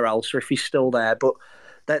anywhere else or if he's still there, but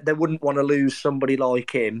they wouldn't want to lose somebody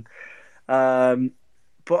like him. But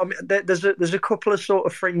I mean, there's a couple of sort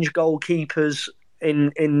of fringe goalkeepers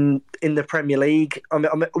in the Premier League. I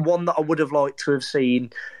mean, one that I would have liked to have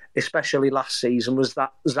seen, especially last season, was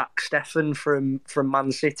that Zach Steffen from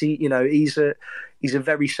Man City. You know, he's a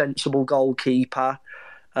very sensible goalkeeper.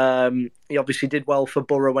 He obviously did well for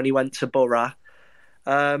Borough when he went to Borough.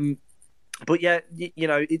 But yeah, you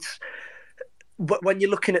know, but when you're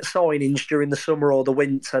looking at signings during the summer or the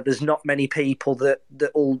winter, there's not many people that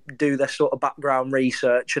will do their sort of background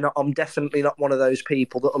research. And I'm definitely not one of those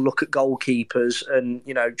people that will look at goalkeepers and,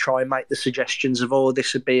 you know, try and make the suggestions of, oh,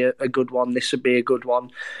 this would be a good one, this would be a good one.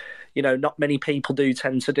 You know, not many people do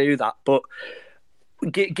tend to do that. But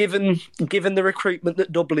given the recruitment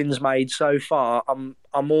that Dublin's made so far, I'm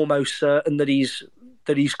almost certain that he's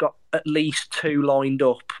got at least two lined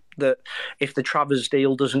up. That if the Travers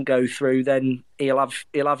deal doesn't go through, then he'll have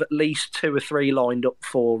at least two or three lined up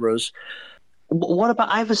for us. What about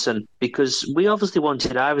Iverson? Because we obviously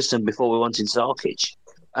wanted Iverson before we wanted Sarkic,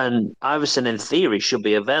 and Iverson in theory should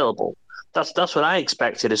be available. That's what I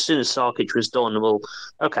expected. As soon as Sarkic was done, well,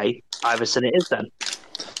 okay, Iverson it is then.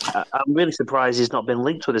 I'm really surprised he's not been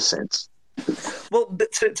linked with us since. Well,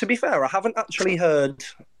 but to be fair, I haven't actually heard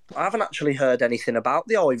anything about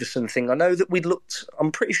the Iverson thing. I know that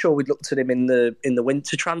I'm pretty sure we'd looked at him in the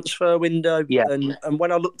winter transfer window. Yeah. And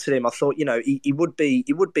when I looked at him, I thought, you know, he would be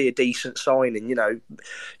a decent signing. You know,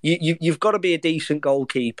 you've got to be a decent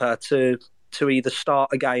goalkeeper to either start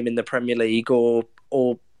a game in the Premier League or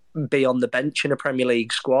be on the bench in a Premier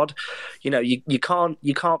League squad. You know, you can't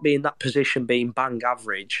be in that position being bang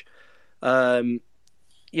average.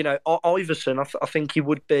 You know, Iverson, I think he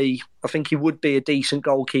would be a decent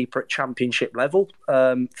goalkeeper at Championship level,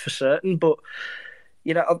 for certain. But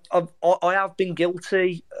you know, I have been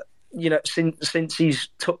guilty. You know, since he's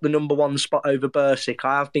took the number one spot over Bursic,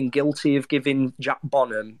 I have been guilty of giving Jack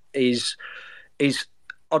Bonham I'd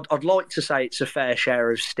like to say it's a fair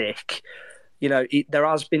share of stick. You know, there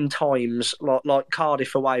has been times like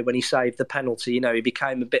Cardiff away when he saved the penalty. You know, he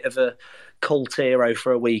became a bit of a cult hero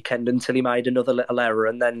for a weekend until he made another little error,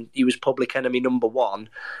 and then he was public enemy number one.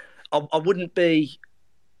 I wouldn't be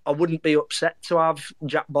upset to have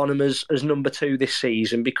Jack Bonham as number two this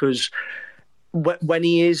season, because when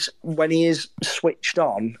he is switched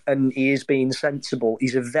on and he is being sensible,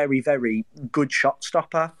 he's a very, very good shot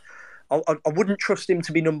stopper. I wouldn't trust him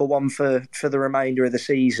to be number one for the remainder of the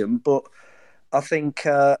season, but I think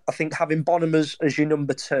having Bonham as your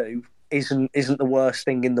number two isn't the worst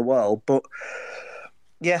thing in the world. But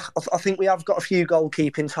yeah, I think we have got a few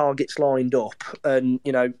goalkeeping targets lined up, and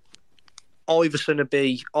you know, Iverson. I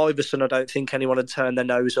don't think anyone would turn their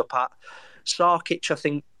nose up at. Sarkic, I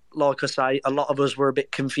think, like I say, a lot of us were a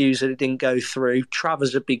bit confused that it didn't go through.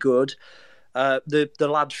 Travers would be good. The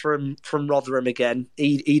lad from Rotherham again,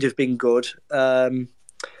 he'd have been good.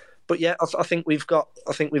 But yeah, I think we've got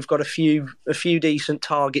a few decent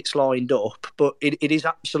targets lined up, but it is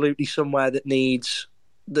absolutely somewhere that needs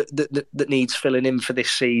filling in for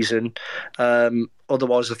this season.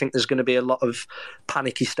 Otherwise, I think there's going to be a lot of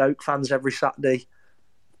panicky Stoke fans every Saturday.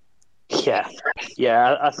 Yeah,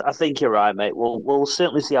 I think you're right, mate. We'll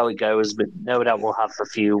certainly see how it goes, but no doubt we'll have a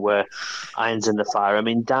few irons in the fire. I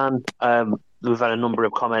mean, Dan, we've had a number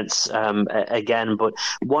of comments again, but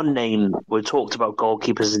one name we talked about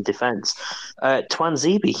goalkeepers in defence,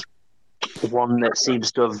 Twanzebe, one that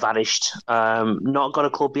seems to have vanished. Not got a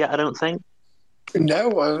club yet, I don't think.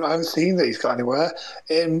 No, I haven't seen that he's got anywhere.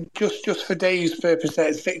 Just for Dave's purpose,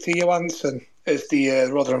 it's Victor Johansson as the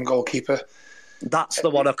Rotherham goalkeeper. That's the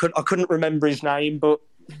one. I couldn't remember his name, but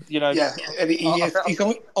you know, yeah, and he's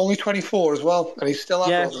only 24 as well, and he's still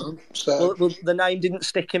at Rotherham. So well, the name didn't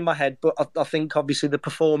stick in my head, but I think obviously the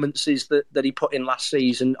performances that he put in last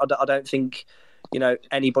season, I don't think, you know,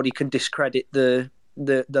 anybody can discredit the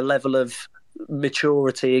level of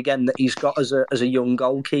maturity again that he's got as a young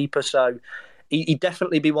goalkeeper. So he'd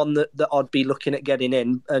definitely be one that I'd be looking at getting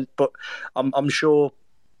in, but I'm sure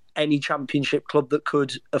any Championship club that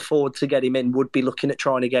could afford to get him in would be looking at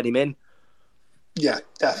trying to get him in. Yeah,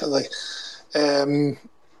 definitely.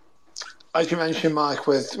 As you mentioned, Mike,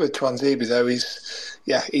 with Twanzebe, though, he's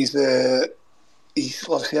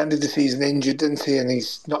obviously ended the season injured, didn't he? And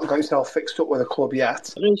he's not got himself fixed up with a club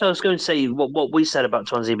yet. I was going to say what we said about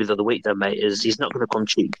Twanzebe the other week, though, mate, is he's not going to come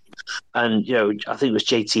cheap. And I think it was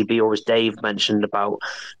JTB or was Dave mentioned about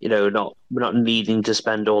not needing to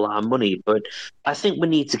spend all our money, but I think we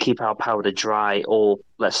need to keep our powder dry, or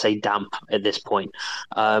let's say damp at this point,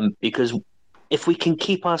 because if we can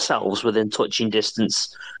keep ourselves within touching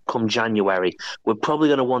distance come January, we're probably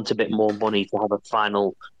going to want a bit more money to have a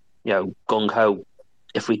final, gung ho.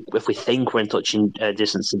 If we think we're in touching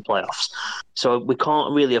distance in playoffs, so we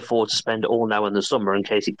can't really afford to spend it all now in the summer in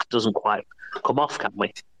case it doesn't quite come off, can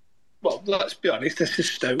we? Well, let's be honest, this is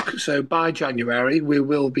Stoke. So by January, we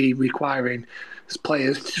will be requiring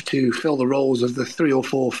players to fill the roles of the 3 or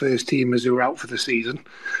 4 first teamers who are out for the season.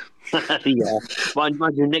 Yeah.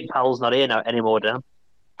 Mind you, Nick Powell's not here now anymore, Dan.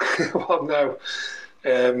 Well, no.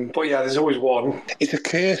 But yeah, there's always one. It's a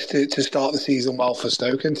curse to start the season well for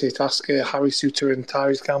Stoke, isn't it? Ask Harry Souttar and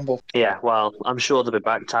Tyrese Campbell. Yeah, well, I'm sure they'll be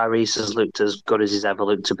back. Tyrese has looked as good as he's ever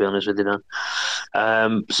looked, to be honest with you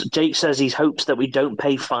now. So Jake says he hopes that we don't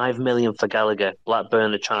pay $5 million for Gallagher.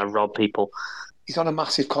 Blackburn are trying to rob people. He's on a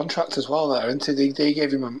massive contract as well there, isn't he? They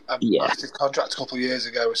gave him a massive contract a couple of years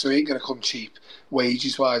ago, so he ain't going to come cheap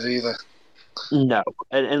wages-wise either. No,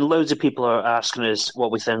 and loads of people are asking us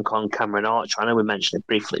what we think on Cameron Archer. I know we mentioned it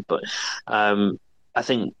briefly, but I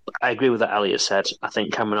think I agree with what Elliot said. I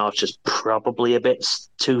think Cameron Archer's probably a bit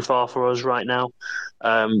too far for us right now.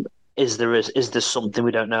 Is there something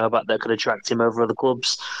we don't know about that could attract him over other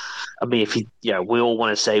clubs? I mean, we all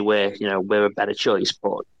want to say we're a better choice,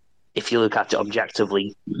 but if you look at it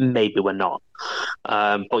objectively, maybe we're not.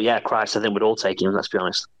 But yeah, Christ, I think we'd all take him. Let's be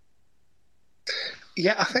honest.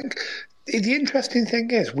 Yeah, I think. The interesting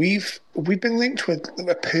thing is we've been linked with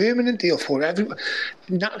a permanent deal for everyone.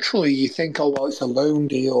 Naturally, you think, oh well, it's a loan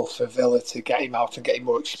deal for Villa to get him out and get him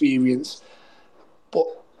more experience. But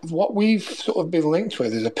what we've sort of been linked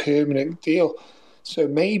with is a permanent deal. So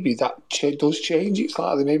maybe that does change it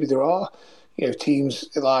slightly. Maybe there are teams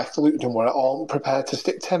like Luton where aren't prepared to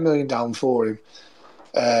stick $10 million down for him,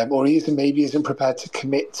 or maybe isn't prepared to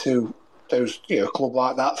commit to those a club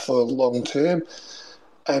like that for long term.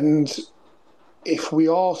 And if we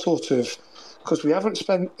are because we haven't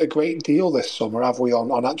spent a great deal this summer, have we,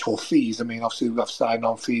 on actual fees? I mean, obviously we've signed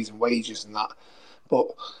on fees and wages and that, but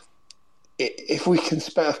if we can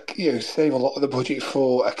save a lot of the budget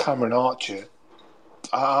for a Cameron Archer,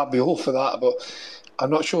 I'd be all for that. But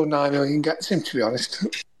I'm not sure 9 million gets him, to be honest.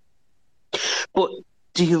 But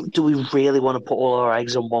do we really want to put all our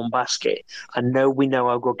eggs in one basket? I know we know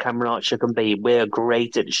how good Cameron Archer can be. We're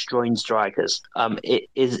great at destroying strikers.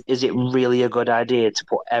 Is it really a good idea to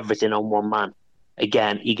put everything on one man?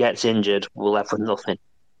 Again, he gets injured, we're left with nothing.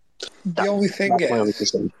 The only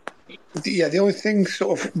thing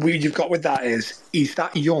sort of you've got with that is he's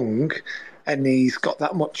that young and he's got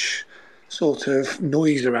that much sort of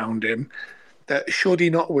noise around him that should he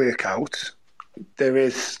not work out, there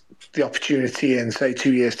is the opportunity in, say,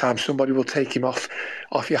 2 years' time, somebody will take him off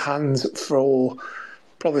your hands for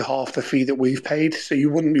probably half the fee that we've paid, so you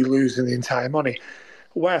wouldn't be losing the entire money.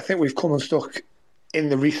 Where I think we've come unstuck in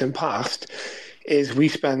the recent past is we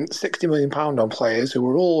spent £60 million on players who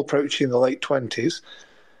were all approaching the late 20s,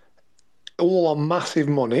 all on massive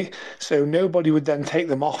money, so nobody would then take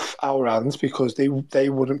them off our hands because they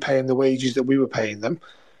wouldn't pay them the wages that we were paying them.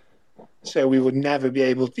 So we would never be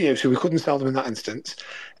able to, so we couldn't sell them in that instance.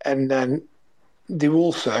 And then they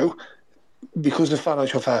also, because of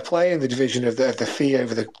financial fair play and the division of the fee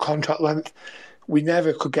over the contract length, we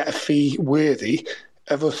never could get a fee worthy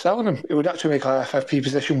of us selling them. It would actually make our FFP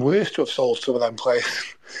position worse to have sold some of them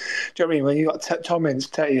players. Do you know what I mean? When you got Tom Ince,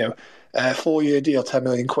 4-year deal, £10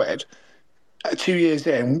 million, 2 years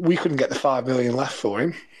in, we couldn't get the $5 million left for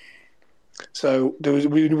him. So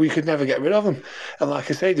we could never get rid of them. And like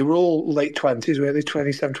I say, they were all late 20s, weren't they?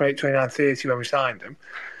 27, 28, 29, 30 when we signed them.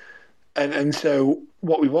 And so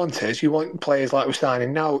what we want is, you want players like we're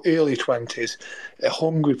signing now, early 20s,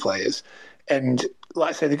 hungry players. And like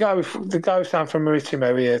I say, the guy who signed from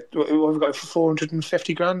Maritimo here, we've got for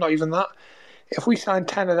 450 grand, not even that. If we sign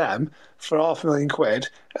 10 of them for £500,000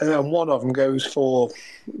 and then one of them goes for,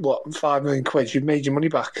 £5 million, you've made your money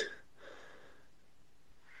back.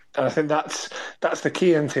 And I think that's the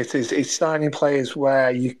key, isn't it? Is signing players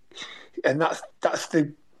where that's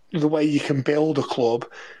the way you can build a club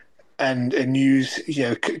and use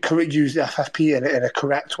use the FFP in a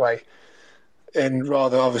correct way, and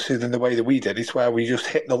rather obviously than the way that we did. It's where we just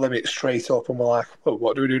hit the limit straight up and we're like, well,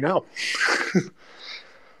 what do we do now?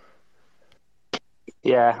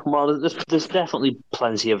 Yeah, well, there's definitely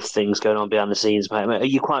plenty of things going on behind the scenes, mate. Are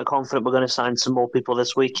you quite confident we're going to sign some more people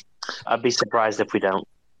this week? I'd be surprised if we don't.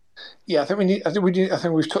 Yeah, I think we need. I think we need. I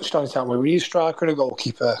think we've touched on it, haven't we? We need a striker and a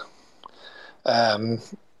goalkeeper.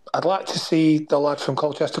 I'd like to see the lad from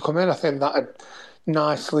Colchester come in. I think that'd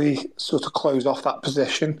nicely sort of close off that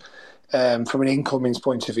position from an incoming's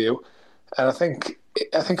point of view. And I think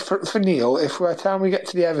for Neil, if by the time we get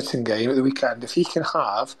to the Everton game at the weekend, if he can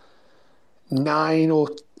have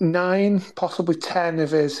nine, possibly 10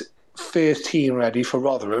 of his first team ready for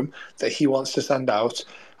Rotherham that he wants to send out,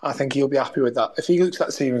 I think he'll be happy with that. If he looks at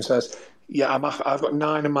that team and says, "Yeah, I've got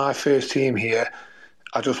 9 of my first team here.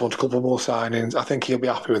 I just want a couple more signings," I think he'll be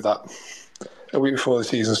happy with that a week before the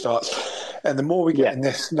season starts. And the more we get in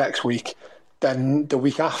this next week, then the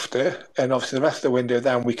week after, and obviously the rest of the window,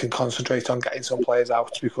 then we can concentrate on getting some players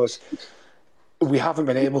out, because we haven't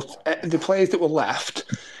been able to. The players that were left,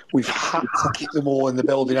 we've had to keep them all in the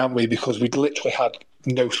building, haven't we? Because we'd literally had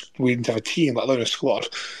we didn't have a team, let alone a squad.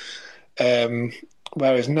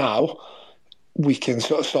 Whereas now, we can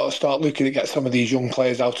sort of start looking to get some of these young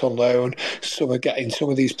players out on loan. Getting some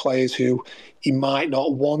of these players who he might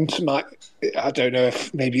not want. I don't know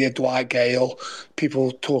if maybe a Dwight Gale.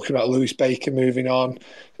 People talking about Lewis Baker moving on.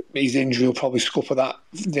 His injury will probably scupper that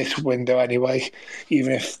this window anyway.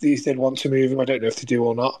 Even if these did want to move him, I don't know if they do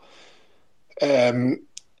or not.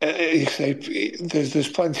 You say there's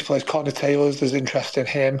plenty of players. Connor Taylor's, there's interest in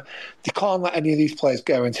him. They can't let any of these players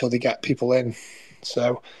go until they get people in.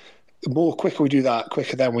 So the more quicker we do that,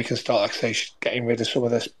 quicker then we can start, like I say, getting rid of some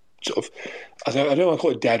of this sort of. I don't want to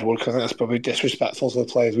call it deadwood, because I think that's probably disrespectful to the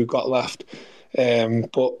players we've got left.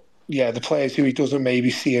 But yeah, the players who he doesn't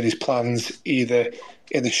maybe see in his plans either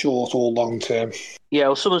in the short or long term. Yeah,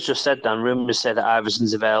 well, someone's just said, Dan, rumours say that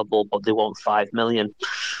Iverson's available, but they want 5 million.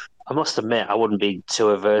 I must admit, I wouldn't be too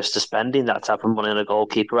averse to spending that type of money on a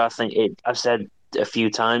goalkeeper. I think I've said a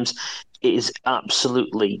few times, it is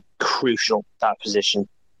absolutely crucial, that position.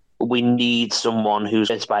 We need someone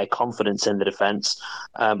who's inspired confidence in the defence,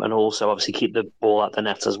 and also obviously keep the ball at the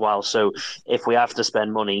net as well. So if we have to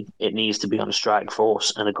spend money, it needs to be on a strike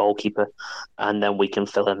force and a goalkeeper, and then we can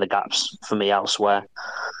fill in the gaps for me elsewhere.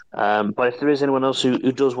 But if there is anyone else who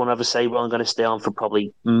does want to have a say, well, I'm going to stay on for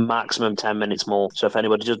probably maximum 10 minutes more. So if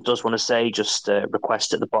anybody does want to say, just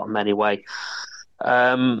request at the bottom anyway.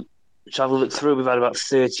 So have a look through. We've had about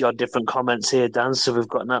 30 odd different comments here, Dan. So we've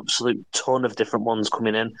got an absolute ton of different ones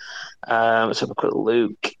coming in. Let's have a quick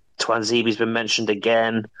look. Twanzibi's been mentioned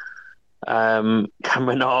again.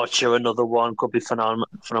 Cameron Archer, another one, could be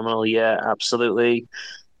phenomenal. Yeah, absolutely.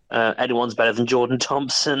 Anyone's better than Jordan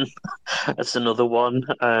Thompson. That's another one.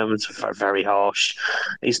 It's very, very harsh.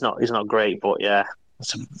 He's not great, but yeah,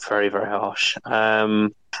 it's very, very harsh.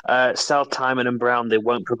 South Timon and Brown, they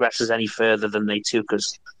won't progress us any further than they took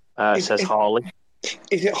us. Says Harley.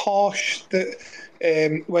 Is it harsh that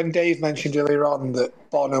when Dave mentioned earlier on that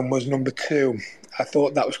Bonham was number 2, I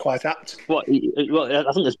thought that was quite apt? Well, I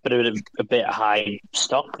think there's a bit high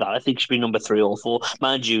stock that. I think it should be number 3 or 4.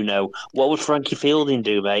 Mind you, what would Frankie Fielding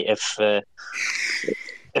do, mate, if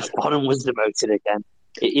Bonham was demoted again?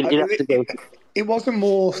 It wasn't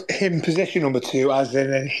more him position number 2 as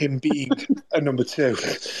in him being a number 2.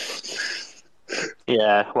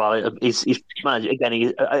 Yeah, well, he's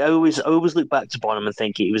again. I always look back to Bonham and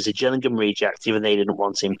think he was a Gillingham reject, even they didn't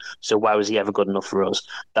want him. So why was he ever good enough for us?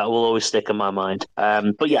 That will always stick in my mind.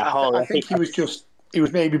 But yeah, I think he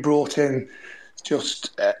was maybe brought in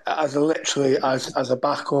just as a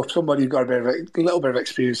backup, somebody who got a little bit of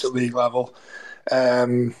experience at league level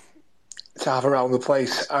to have around the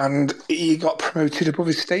place, and he got promoted above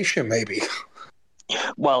his station, maybe.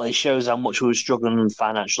 Well, it shows how much we were struggling from a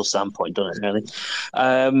financial standpoint, doesn't it, really?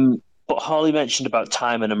 But Harley mentioned about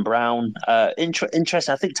Timon and Brown.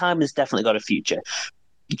 Interesting. I think Timon's definitely got a future.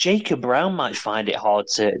 Jacob Brown might find it hard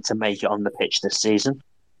to make it on the pitch this season.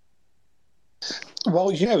 Well,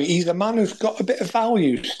 he's a man who's got a bit of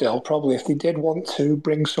value still, probably, if he did want to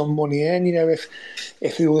bring some money in.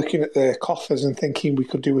 If you're looking at the coffers and thinking we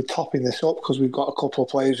could do with topping this up because we've got a couple of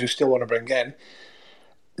players who still want to bring in.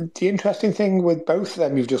 The interesting thing with both of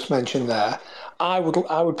them you've just mentioned there, I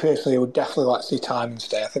would personally definitely like to see Timon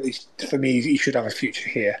stay. I think for me he should have a future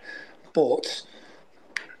here, but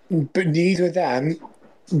neither of them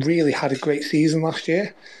really had a great season last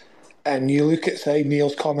year. And you look at, say,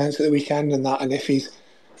 Neil's comments at the weekend and that, and if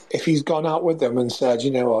he's gone out with them and said, you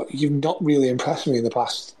know what, you've not really impressed me in the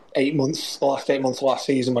last 8 months of last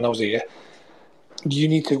season when I was here. You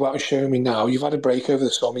need to go out and show me now. You've had a break over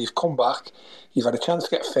the summer. You've come back. You've had a chance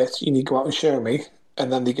to get fit. You need to go out and show me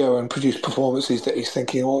and then they go and produce performances that he's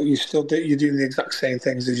thinking, "Oh, you're doing the exact same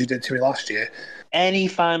things as you did to me last year." Any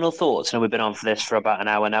final thoughts? I know we've been on for this for about an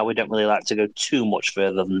hour now. We don't really like to go too much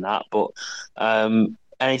further than that, but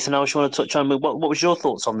anything else you want to touch on? What was your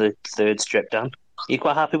thoughts on the third strip, Dan? Are you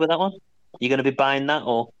quite happy with that one? You going to be buying that,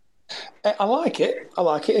 or? I like it.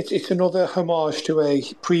 It's another homage to a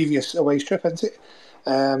previous away strip, isn't it?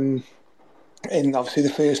 In obviously the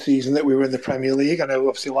first season that we were in the Premier League. I know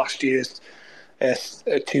obviously last year's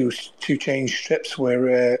two change strips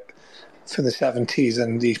were from the 70s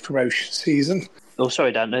and the promotion season. Oh,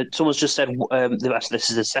 sorry, Dan. Someone's just said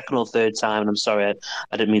this is the second or third time, and I'm sorry,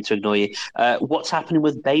 I didn't mean to ignore you. What's happening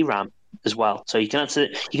with Bayram as well? So you can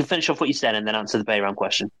finish off what you said and then answer the Bayram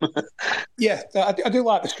question. Yeah, I do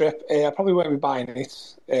like the strip. I probably won't be buying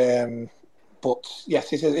it, but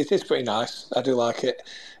yes, it is pretty nice. I do like it.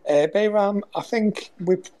 Bayram, I think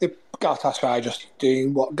with the Galatasaray just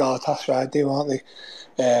doing what Galatasaray do, aren't they?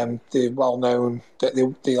 They're well known that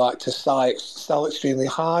they like to sell extremely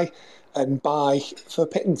high and buy for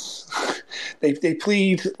pittance. they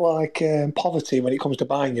plead like poverty when it comes to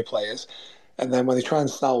buying your players, and then when they try and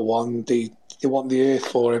sell one, they want the earth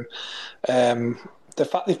for him. The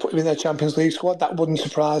fact they've put him in their Champions League squad, that wouldn't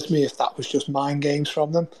surprise me if that was just mind games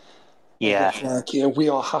from them. Yeah. Like, we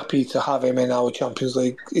are happy to have him in our Champions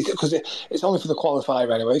League because it's only for the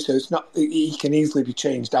qualifier anyway, so it's not. He can easily be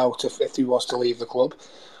changed out if he was to leave the club,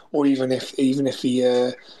 or even if they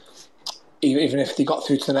got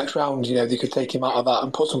through to the next round, they could take him out of that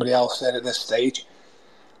and put somebody else in at this stage.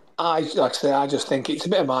 I just think it's a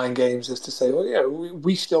bit of mind games as to say, well,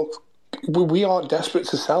 we aren't desperate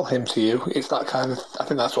to sell him to you. It's that kind of. I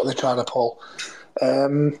think that's what they're trying to pull.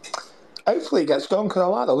 Hopefully it gets done because I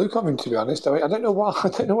like the look of him. To be honest, I don't know why. I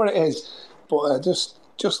don't know what it is, but just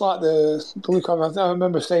like the look of him. I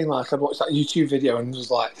remember saying like I'd watched that YouTube video and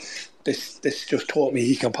was like, this just taught me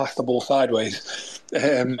he can pass the ball sideways.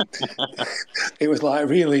 It was like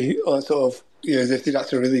really sort of as if they'd have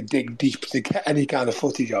to really dig deep to get any kind of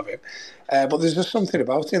footage of him. But there's just something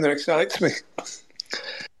about him that excites me.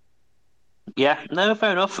 Yeah, no,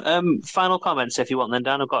 fair enough. Final comments, if you want, then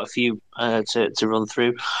Dan. I've got a few to run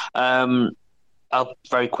through. I'll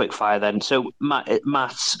very quick fire then. So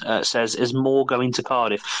Matt says, "Is Moore going to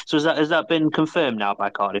Cardiff?" So has that been confirmed now by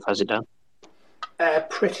Cardiff? Has it done?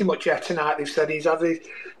 Pretty much, yeah. Tonight they've said he's had. I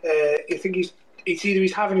think it's either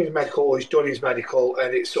he's having his medical or he's done his medical,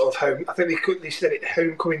 and it's sort of home. I think they said it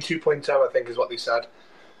homecoming 2.0. I think is what they said.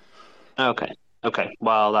 Okay.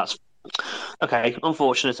 Well, that's okay.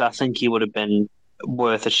 Unfortunate. I think he would have been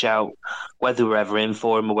worth a shout, whether we're ever in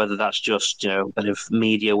for him or whether that's just a bit of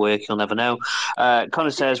media work. You'll never know.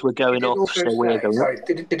 Connor says we're going up, so we're going up.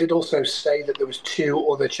 Did it also say that there was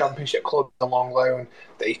two other Championship clubs on loan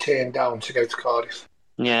that he turned down to go to Cardiff?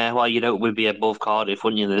 Yeah, well, we'd be above Cardiff,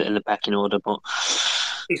 wouldn't you, in the pecking order? But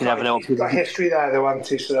you never know. He's got history there, though, hasn't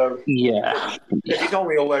he? So yeah, it's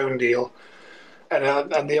only a loan deal,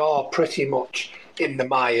 and they are pretty much in the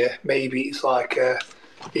mire. Maybe it's like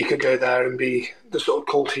he could go there and be the sort of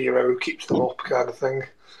cult hero who keeps them up, kind of thing.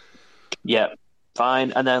 Yeah.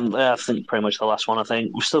 Fine, and then I think pretty much the last one. I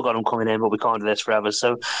think we've still got them coming in, but we can't do this forever.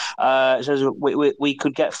 So it says we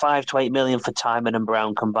could get 5 to 8 million for Timon and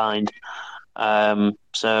Brown combined.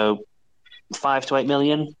 So 5 to 8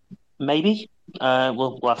 million, maybe.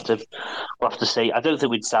 We'll have to see. I don't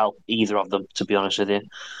think we'd sell either of them, to be honest with you.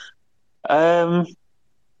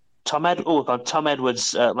 Tom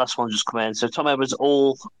Edwards. Last one just come in. So Tom Edwards,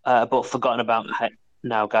 all but forgotten about.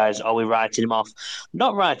 Now, guys, are we writing him off?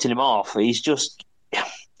 Not writing him off. He's just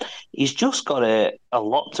got a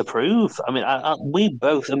lot to prove. I mean, we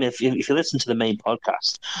both. I mean, if you listen to the main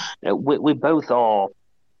podcast, we both are,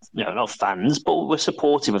 not fans, but we're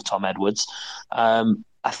supportive of Tom Edwards.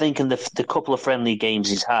 I think in the couple of friendly games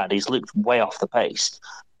he's had, he's looked way off the pace,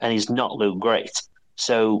 and he's not looked great.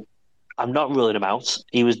 So I'm not ruling him out.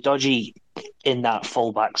 He was dodgy in that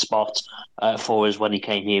fullback spot for us when he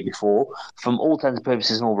came here before. From all intents and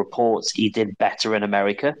purposes and all reports, he did better in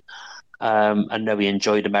America. I know he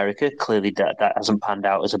enjoyed America. Clearly, that hasn't panned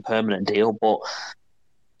out as a permanent deal, but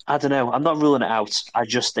I don't know. I'm not ruling it out. I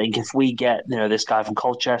just think if we get this guy from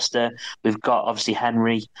Colchester, we've got obviously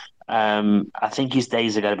Henry. I think his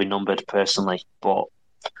days are going to be numbered personally, but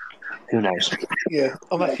who knows? Yeah,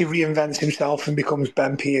 unless he reinvents himself and becomes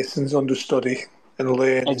Ben Pearson's understudy and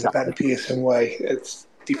learns the Ben Pearson way. It's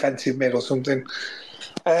defensive mid or something.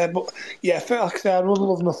 But yeah, like I said, I would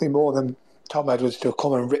love nothing more than Tom Edwards to have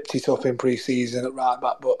come and ripped it up in pre-season at right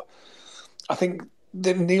back. But I think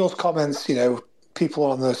Neil's comments, people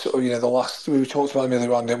on the sort of the last we talked about him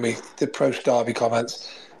earlier on, didn't we? The Pro Derby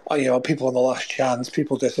comments. people on the last chance,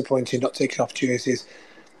 people disappointed, not taking opportunities.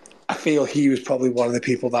 I feel he was probably one of the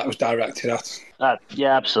people that was directed at.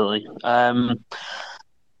 Yeah, absolutely.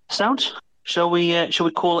 Sound? Shall we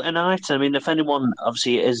call it a night? I mean, if anyone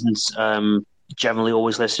obviously isn't generally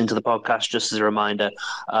always listening to the podcast, just as a reminder,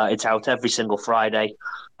 it's out every single Friday.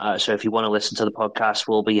 So if you want to listen to the podcast,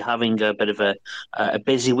 we'll be having a bit of a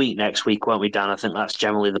busy week next week, won't we, Dan? I think that's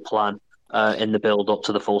generally the plan in the build up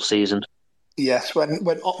to the full season. Yes, when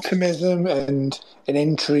optimism and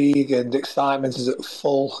intrigue and excitement is at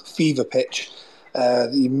full fever pitch,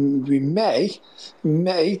 we may,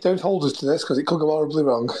 don't hold us to this because it could go horribly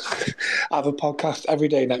wrong, have a podcast every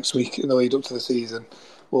day next week in the lead up to the season.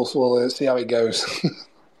 We'll see how it goes.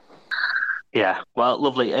 Yeah, well,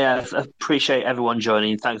 lovely. Yeah, I appreciate everyone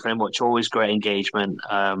joining. Thanks very much. Always great engagement.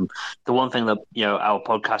 The one thing that, our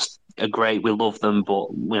podcasts are great. We love them, but,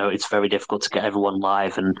 it's very difficult to get everyone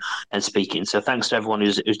live and speaking. So thanks to everyone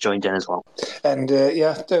who's joined in as well. And,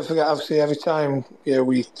 don't forget, obviously, every time,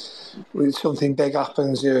 we something big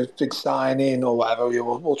happens, big signing or whatever,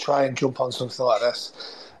 we'll try and jump on something like this.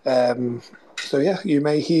 So yeah, you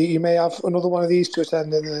may have another one of these to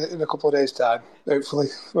attend in a couple of days' time. Hopefully,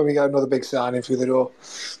 when we get another big signing through the door.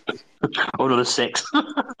 Or another 6. All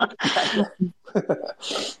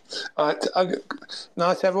right,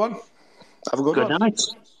 night everyone. Have a good night.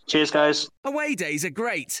 Cheers, guys. Away days are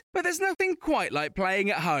great, but there's nothing quite like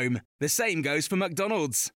playing at home. The same goes for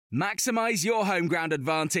McDonald's. Maximise your home ground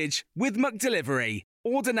advantage with McDelivery.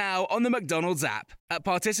 Order now on the McDonald's app. At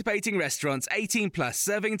participating restaurants, 18 plus,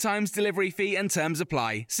 serving times, delivery fee and terms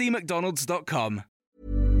apply. See mcdonalds.com.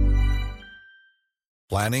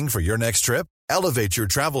 Planning for your next trip? Elevate your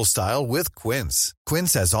travel style with Quince.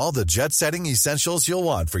 Quince has all the jet-setting essentials you'll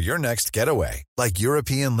want for your next getaway, like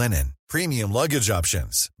European linen, premium luggage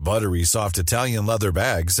options, buttery soft Italian leather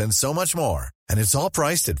bags, and so much more. And it's all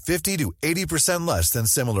priced at 50 to 80% less than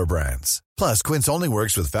similar brands. Plus, Quince only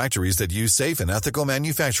works with factories that use safe and ethical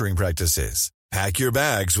manufacturing practices. Pack your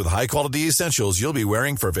bags with high-quality essentials you'll be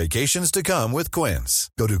wearing for vacations to come with Quince.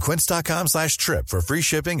 Go to quince.com/trip for free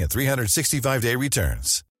shipping and 365-day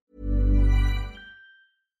returns.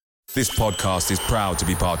 This podcast is proud to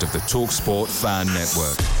be part of the TalkSport Fan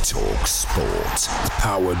Network. TalkSport.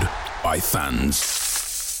 Powered by fans.